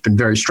project that's been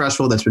very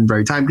stressful, that's been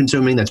very time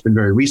consuming, that's been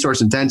very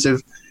resource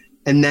intensive.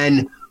 And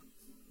then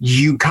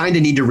you kind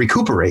of need to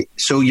recuperate.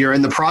 So you're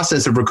in the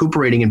process of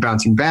recuperating and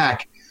bouncing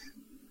back,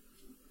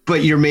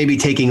 but you're maybe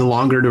taking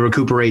longer to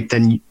recuperate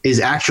than is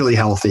actually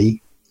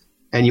healthy.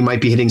 And you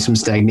might be hitting some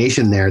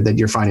stagnation there that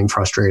you're finding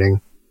frustrating.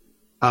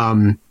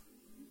 That's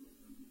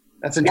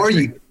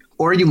interesting.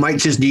 Or you might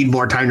just need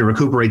more time to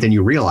recuperate than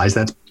you realize.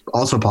 That's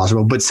also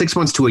possible. But 6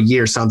 months to a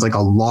year sounds like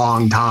a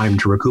long time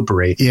to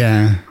recuperate.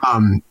 Yeah.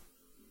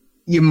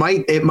 It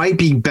might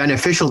be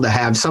beneficial to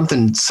have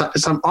something,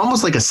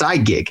 almost like a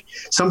side gig,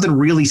 something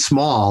really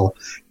small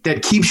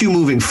that keeps you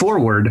moving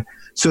forward,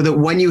 so that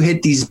when you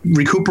hit these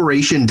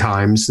recuperation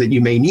times that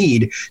you may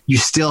need, you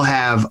still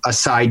have a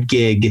side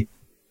gig,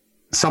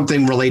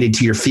 something related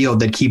to your field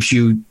that keeps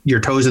your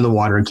toes in the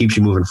water and keeps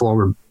you moving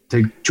forward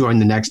to join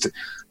the next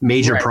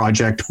major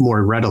project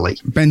more readily.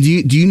 Ben, do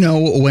you know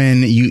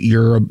when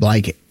you're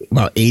like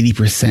about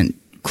 80%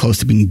 close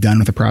to being done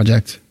with a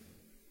project?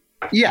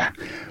 Yeah.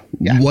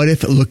 What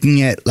if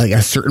looking at like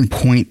a certain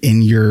point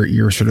in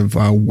your sort of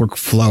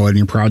workflow and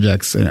your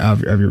projects and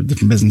of your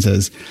different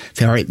businesses,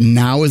 say, all right,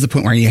 now is the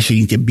point where you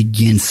actually need to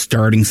begin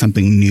starting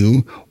something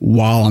new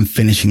while I'm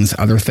finishing this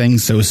other thing.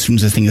 So as soon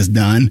as this thing is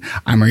done,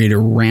 I'm ready to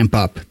ramp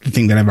up the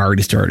thing that I've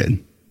already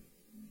started.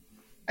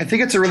 I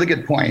think it's a really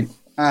good point.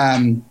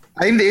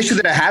 I think the issue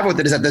that I have with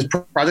it is that those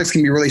projects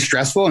can be really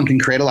stressful and can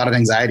create a lot of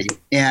anxiety,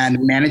 and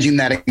managing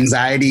that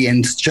anxiety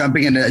and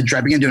jumping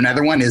into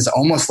another one is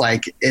almost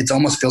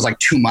feels like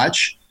too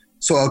much.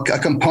 So a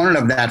component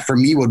of that for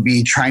me would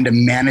be trying to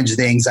manage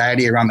the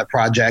anxiety around the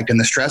project and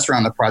the stress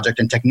around the project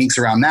and techniques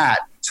around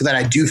that, so that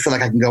I do feel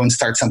like I can go and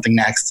start something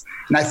next.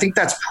 And I think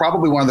that's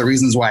probably one of the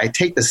reasons why I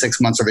take the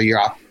 6 months or the year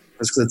off,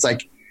 is because it's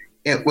like,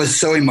 it was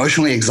so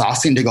emotionally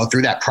exhausting to go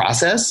through that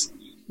process.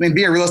 I mean,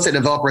 being a real estate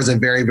developer is a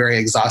very, very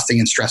exhausting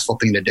and stressful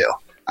thing to do.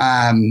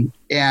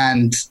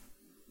 And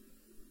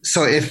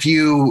so if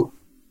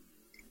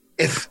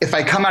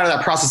I come out of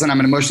that process and I'm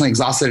emotionally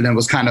exhausted and it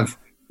was kind of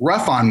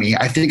rough on me,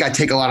 I think I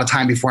take a lot of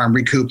time before I'm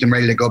recouped and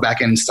ready to go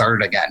back in and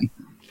start it again.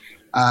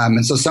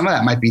 And so some of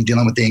that might be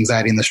dealing with the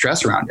anxiety and the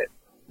stress around it.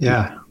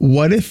 Yeah.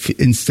 What if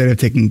instead of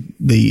taking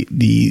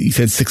you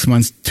said 6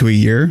 months to a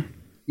year?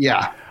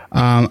 Yeah.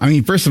 I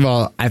mean, first of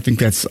all, I think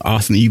that's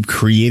awesome that you've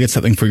created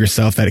something for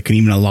yourself that it could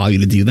even allow you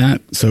to do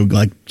that. So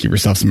like, give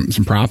yourself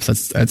some props.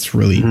 That's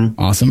really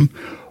awesome.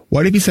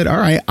 What if you said, all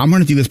right, I'm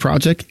going to do this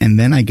project and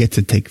then I get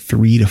to take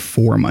 3 to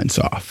 4 months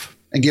off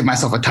and give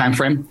myself a time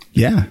frame?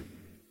 Yeah.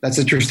 That's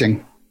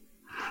interesting.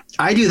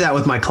 I do that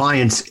with my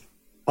clients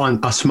on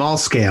a small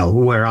scale,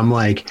 where I'm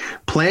like,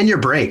 plan your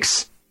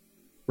breaks,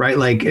 right?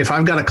 Like if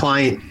I've got a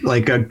client,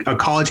 like a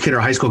college kid or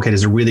a high school kid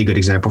is a really good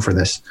example for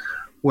this,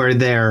 where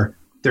they're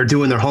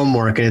doing their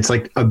homework and it's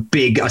like a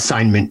big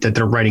assignment that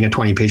they're writing a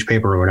 20-page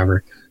paper or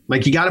whatever.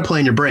 Like, you got to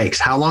plan your breaks.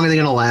 How long are they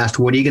going to last?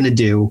 What are you going to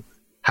do?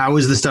 How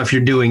is the stuff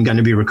you're doing going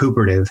to be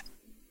recuperative?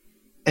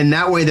 And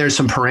that way there's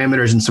some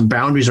parameters and some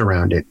boundaries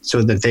around it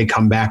so that they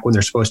come back when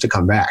they're supposed to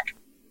come back.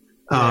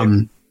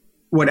 Right.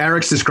 What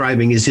Eric's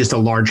describing is just a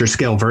larger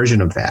scale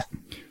version of that.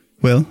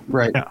 Will?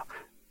 Right. Yeah.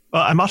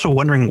 Well, I'm also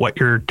wondering what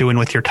you're doing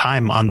with your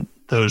time on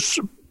those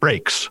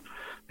breaks,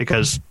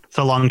 because it's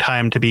a long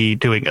time to be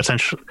doing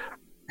essentially.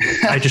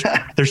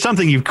 There's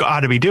something you've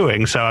got to be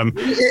doing. So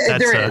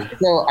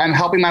So I'm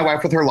helping my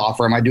wife with her law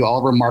firm. I do all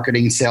of her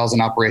marketing, sales,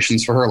 and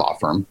operations for her law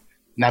firm.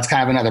 And that's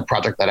kind of another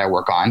project that I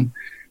work on.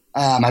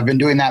 I've been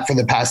doing that for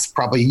the past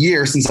probably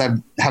year since I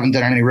haven't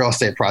done any real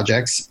estate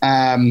projects.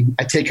 I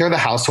take care of the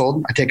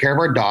household. I take care of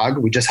our dog.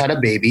 We just had a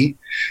baby.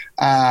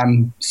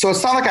 So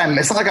it's not like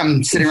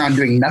I'm sitting around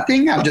doing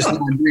nothing. I'm just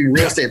doing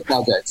real estate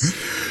projects.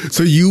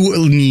 So you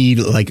will need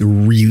like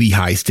really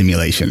high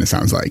stimulation, it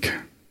sounds like.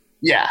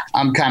 Yeah,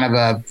 I'm kind of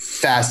a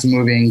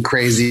fast-moving,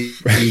 crazy,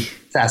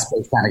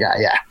 fast-paced kind of guy,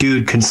 yeah.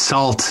 Dude,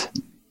 consult.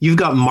 You've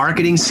got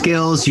marketing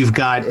skills. You've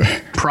got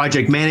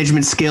project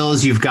management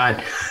skills. You've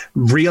got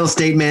real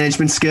estate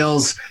management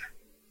skills.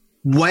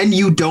 When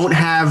you don't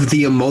have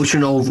the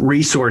emotional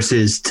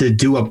resources to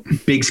do a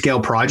big-scale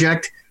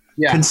project,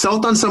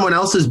 consult on someone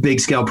else's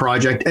big-scale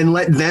project and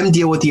let them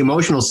deal with the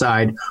emotional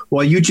side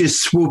while you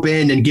just swoop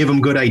in and give them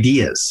good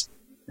ideas.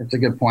 That's a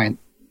good point.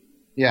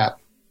 Yeah.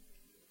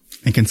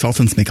 And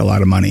consultants make a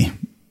lot of money.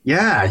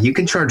 Yeah, you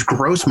can charge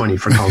gross money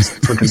for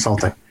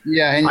consulting.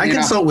 Yeah, and I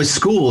consult with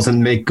schools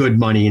and make good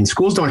money, and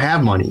schools don't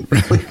have money.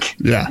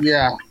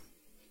 Yeah,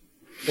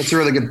 that's a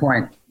really good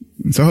point.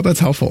 So I hope that's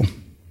helpful.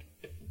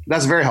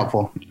 That's very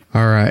helpful.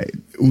 All right.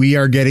 we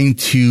are getting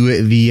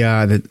to the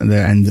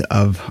end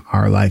of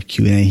our live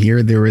Q&A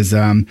here. There were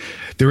some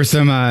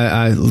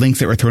links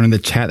that were thrown in the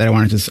chat that I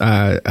wanted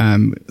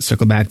to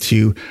circle back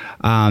to.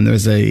 There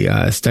was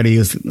a study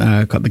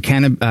called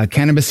the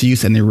cannabis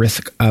use and the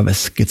risk of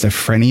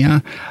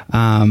schizophrenia.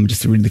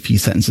 Just to read a few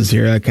sentences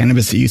here.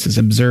 Cannabis use is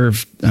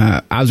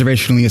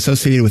observationally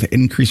associated with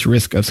increased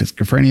risk of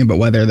schizophrenia, but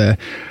whether the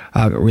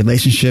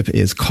relationship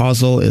is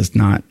causal is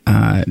not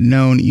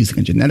known. Using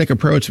a genetic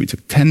approach, we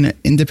took 10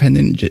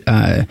 independent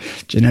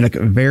genetic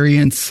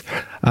variants.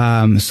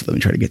 So let me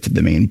try to get to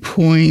the main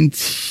point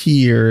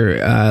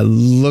here.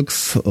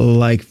 Looks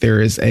like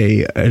there is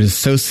an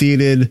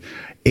associated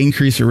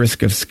increased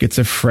risk of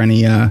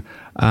schizophrenia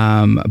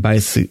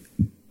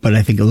but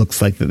I think it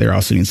looks like that there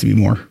also needs to be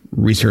more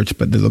research,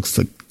 but there looks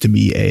like to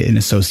be an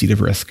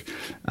associative risk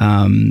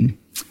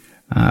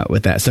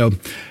with that. So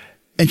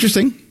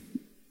interesting.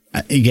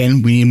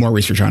 Again, we need more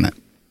research on it.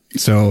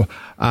 So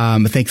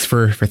thanks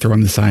for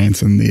throwing the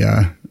science in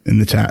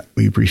the chat.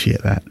 We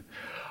appreciate that.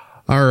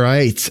 All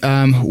right.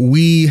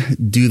 We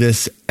do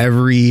this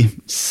every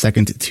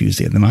second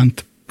Tuesday of the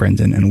month.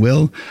 Brendan and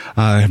Will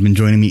have been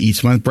joining me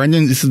each month.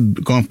 Brendan, this is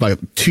going for like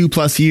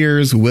 2+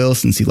 years. Will,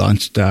 since he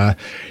launched the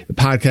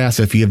podcast.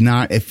 So if you have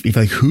not, if you're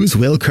like, who's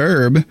Will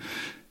Curb?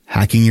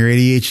 Hacking Your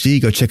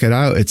ADHD, go check it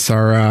out. It's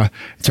our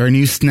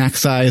new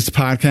snack-sized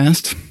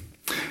podcast.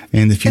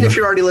 And if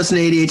you're already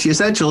listening to ADHD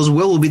Essentials,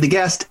 Will be the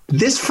guest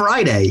this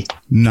Friday.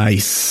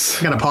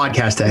 Nice. I got a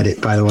podcast to edit,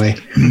 by the way.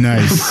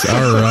 Nice.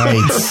 All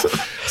right.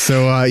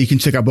 So you can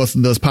check out both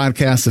of those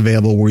podcasts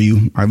available where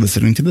you are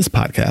listening to this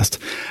podcast.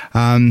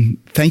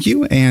 Thank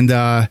you.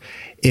 And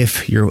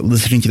if you're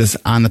listening to this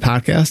on the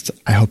podcast,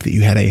 I hope that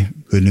you had a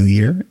good new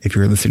year. If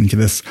you're listening to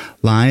this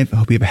live, I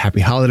hope you have a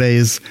happy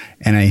holidays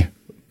and a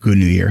good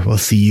new year. We'll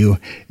see you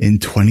in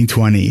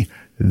 2020,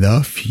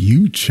 the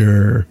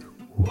future.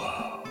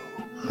 Whoa.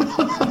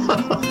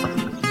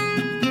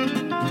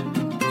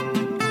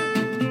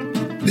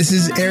 This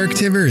is Eric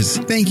Tivers.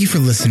 Thank you for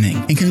listening,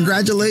 and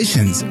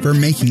congratulations for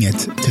making it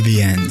to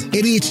the end.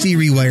 ADHD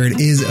Rewired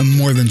is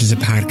more than just a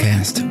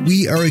podcast.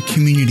 We are a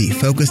community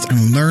focused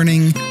on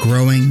learning,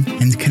 growing,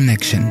 and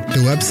connection.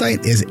 The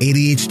website is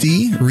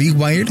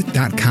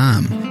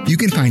ADHDrewired.com. You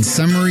can find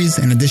summaries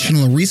and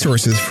additional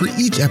resources for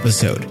each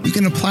episode. You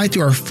can apply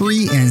to our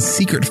free and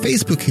secret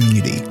Facebook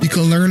community. You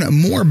can learn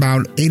more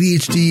about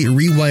ADHD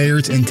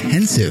Rewired's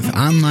intensive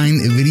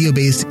online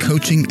video-based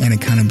coaching and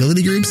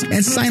accountability groups,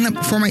 and sign up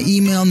for my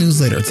email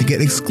newsletter to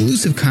get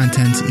exclusive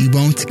content you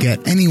won't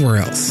get anywhere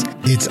else.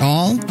 It's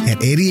all at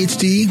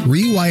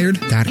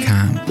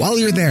ADHDrewired.com. While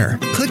you're there,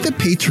 click the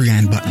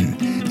Patreon button.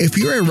 If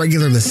you're a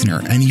regular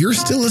listener and you're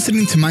still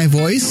listening to my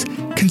voice,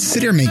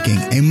 consider making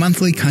a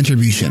monthly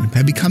contribution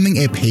by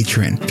becoming a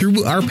patron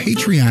through our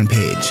Patreon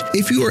page.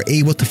 If you are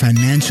able to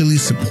financially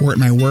support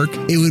my work,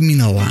 it would mean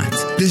a lot.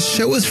 This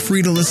show is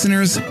free to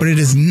listeners, but it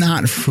is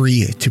not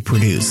free to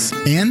produce.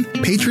 And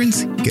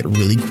patrons get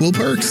really cool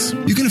perks.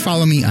 You can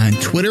follow me on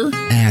Twitter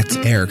at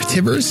Eric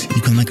Tivers.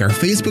 You can like our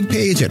Facebook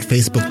page at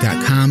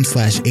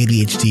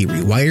facebook.com/ADHD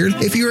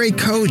Rewired. If you're a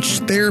coach,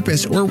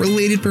 therapist, or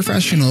related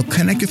professional,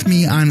 connect with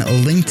me on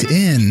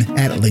LinkedIn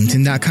at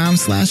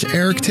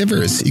linkedin.com/Eric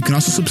Tivers. You can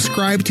also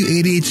subscribe to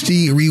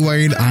ADHD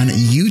Rewired on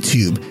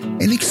YouTube.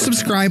 And you can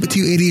subscribe to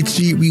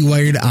ADHD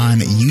Rewired on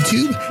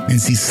YouTube and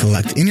see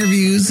select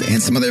interviews and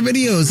some other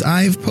videos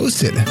I've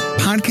posted.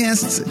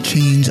 Podcasts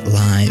change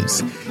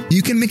lives.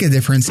 You can make a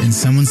difference in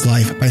someone's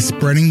life by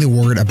spreading the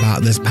word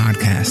about this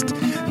podcast.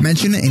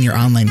 Mention it in your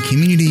online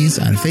communities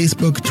on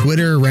Facebook,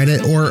 Twitter,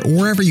 Reddit, or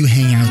wherever you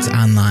hang out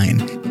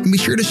online. And be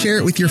sure to share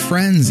it with your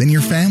friends and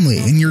your family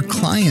and your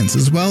clients,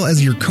 as well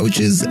as your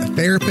coaches,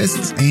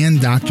 therapists,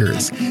 and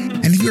doctors.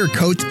 And if you're a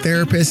coach,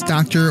 therapist,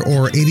 doctor,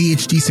 or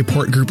ADHD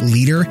support group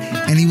leader,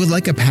 and you would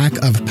like a pack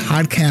of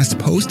podcast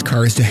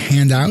postcards to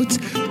hand out,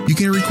 you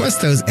can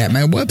request those at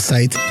my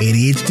website,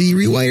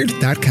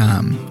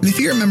 ADHDrewired.com. And if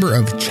you're a member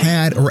of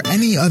CHAD or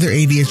any other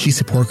ADHD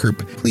support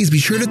group, please be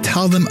sure to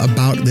tell them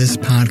about this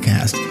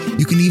podcast.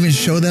 You can even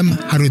show them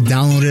how to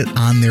download it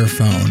on their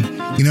phone.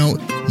 You know,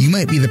 you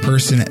might be the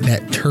person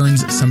that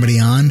turns somebody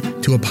on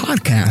to a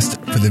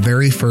podcast for the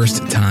very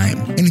first time.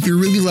 And if you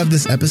really love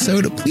this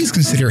episode, please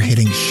consider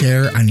hitting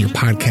share on your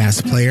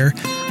podcast player.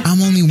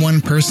 I'm only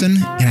one person,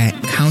 and I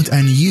count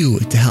on you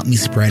to help me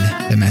spread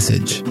the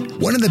message.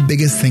 One of the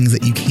biggest things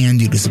that you can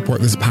do to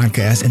support this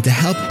podcast and to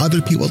help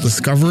other people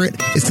discover it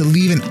is to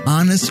leave an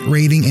honest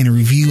rating and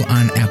review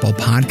on Apple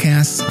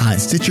Podcasts,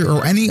 Stitcher,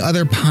 or any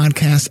other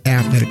podcast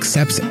app that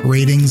accepts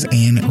ratings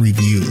and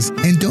reviews.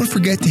 And don't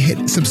forget to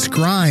hit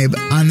subscribe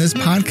on this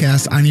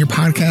podcast on your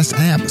podcast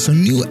app so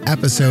new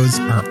episodes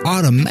are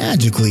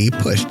automatically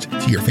pushed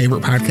to your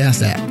favorite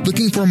podcast app.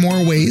 Looking for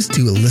more ways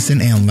to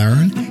listen and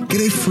learn?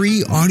 Get a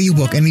free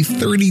audiobook and a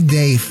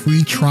 30-day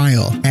free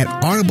trial at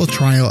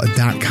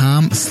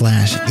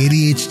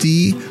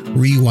audibletrial.com/ADHD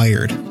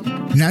Rewired.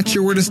 Not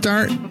sure where to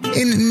start?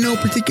 In no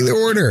particular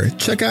order.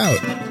 Check out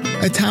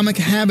Atomic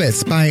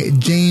Habits by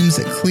James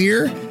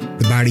Clear,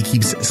 The Body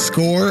Keeps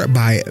Score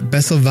by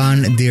Bessel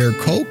van der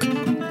Kolk,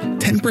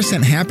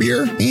 10%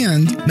 Happier,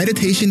 and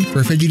Meditation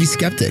for Fidgety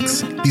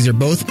Skeptics. These are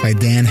both by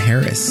Dan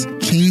Harris.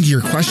 Change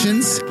Your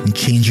Questions and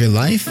Change Your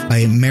Life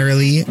by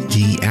Marilee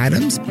G.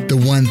 Adams. The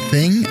One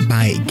Thing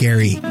by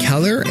Gary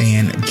Keller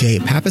and Jay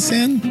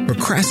Papasan.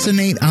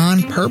 Procrastinate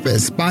on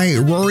Purpose by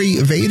Rory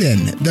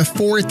Vaden. The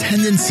 4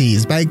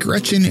 Tendencies by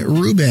Gretchen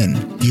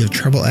Rubin. Do you have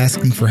trouble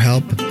asking for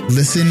help?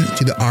 Listen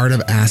to The Art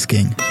of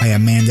Asking by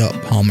Amanda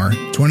Palmer.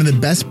 It's one of the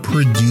best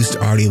produced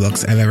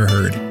audiobooks I've ever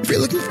heard. If you're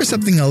looking for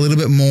something a little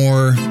bit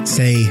more,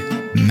 say,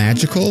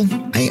 magical,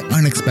 I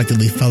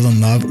unexpectedly fell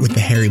in love with the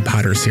Harry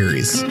Potter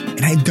series.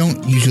 And I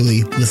don't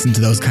usually listen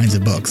to those kinds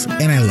of books,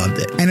 and I loved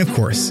it. And of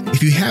course,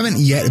 if you haven't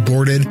yet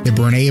boarded the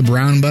Brene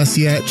Brown bus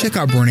yet, check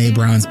out Brene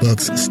Brown's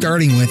books,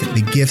 starting with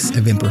The Gifts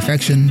of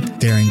Imperfection,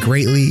 Daring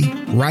Greatly,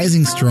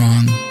 Rising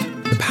Strong,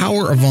 The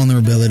Power of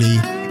Vulnerability,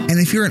 and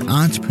if you're an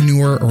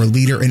entrepreneur or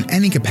leader in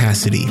any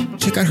capacity,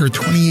 check out her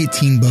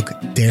 2018 book,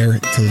 Dare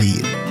to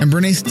Lead. And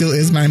Brene still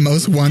is my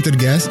most wanted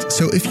guest,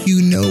 so if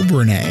you know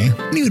Brene,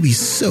 and you would be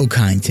so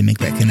kind to make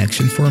that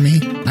connection for me,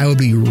 I would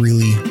be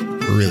really,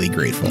 really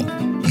grateful.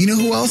 You know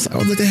who else I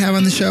would like to have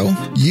on the show?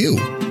 You.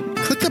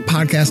 Click the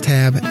podcast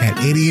tab at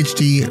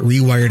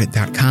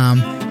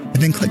ADHDrewired.com and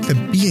then click the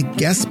Be a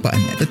Guest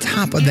button at the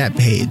top of that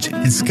page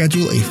and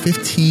schedule a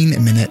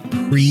 15-minute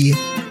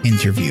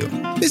pre-interview.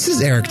 This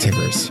is Eric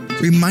Tivers,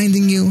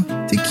 reminding you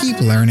to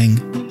keep learning,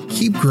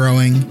 keep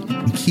growing,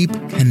 and keep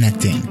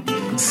connecting.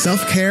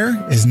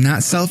 Self-care is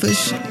not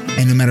selfish,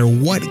 and no matter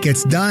what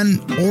gets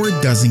done or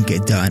doesn't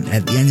get done,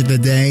 at the end of the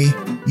day,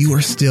 you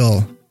are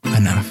still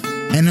enough.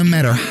 And no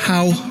matter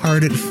how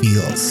hard it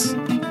feels,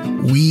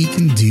 we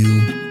can do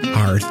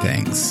hard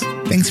things.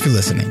 Thanks for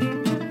listening.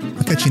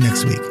 I'll catch you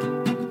next week.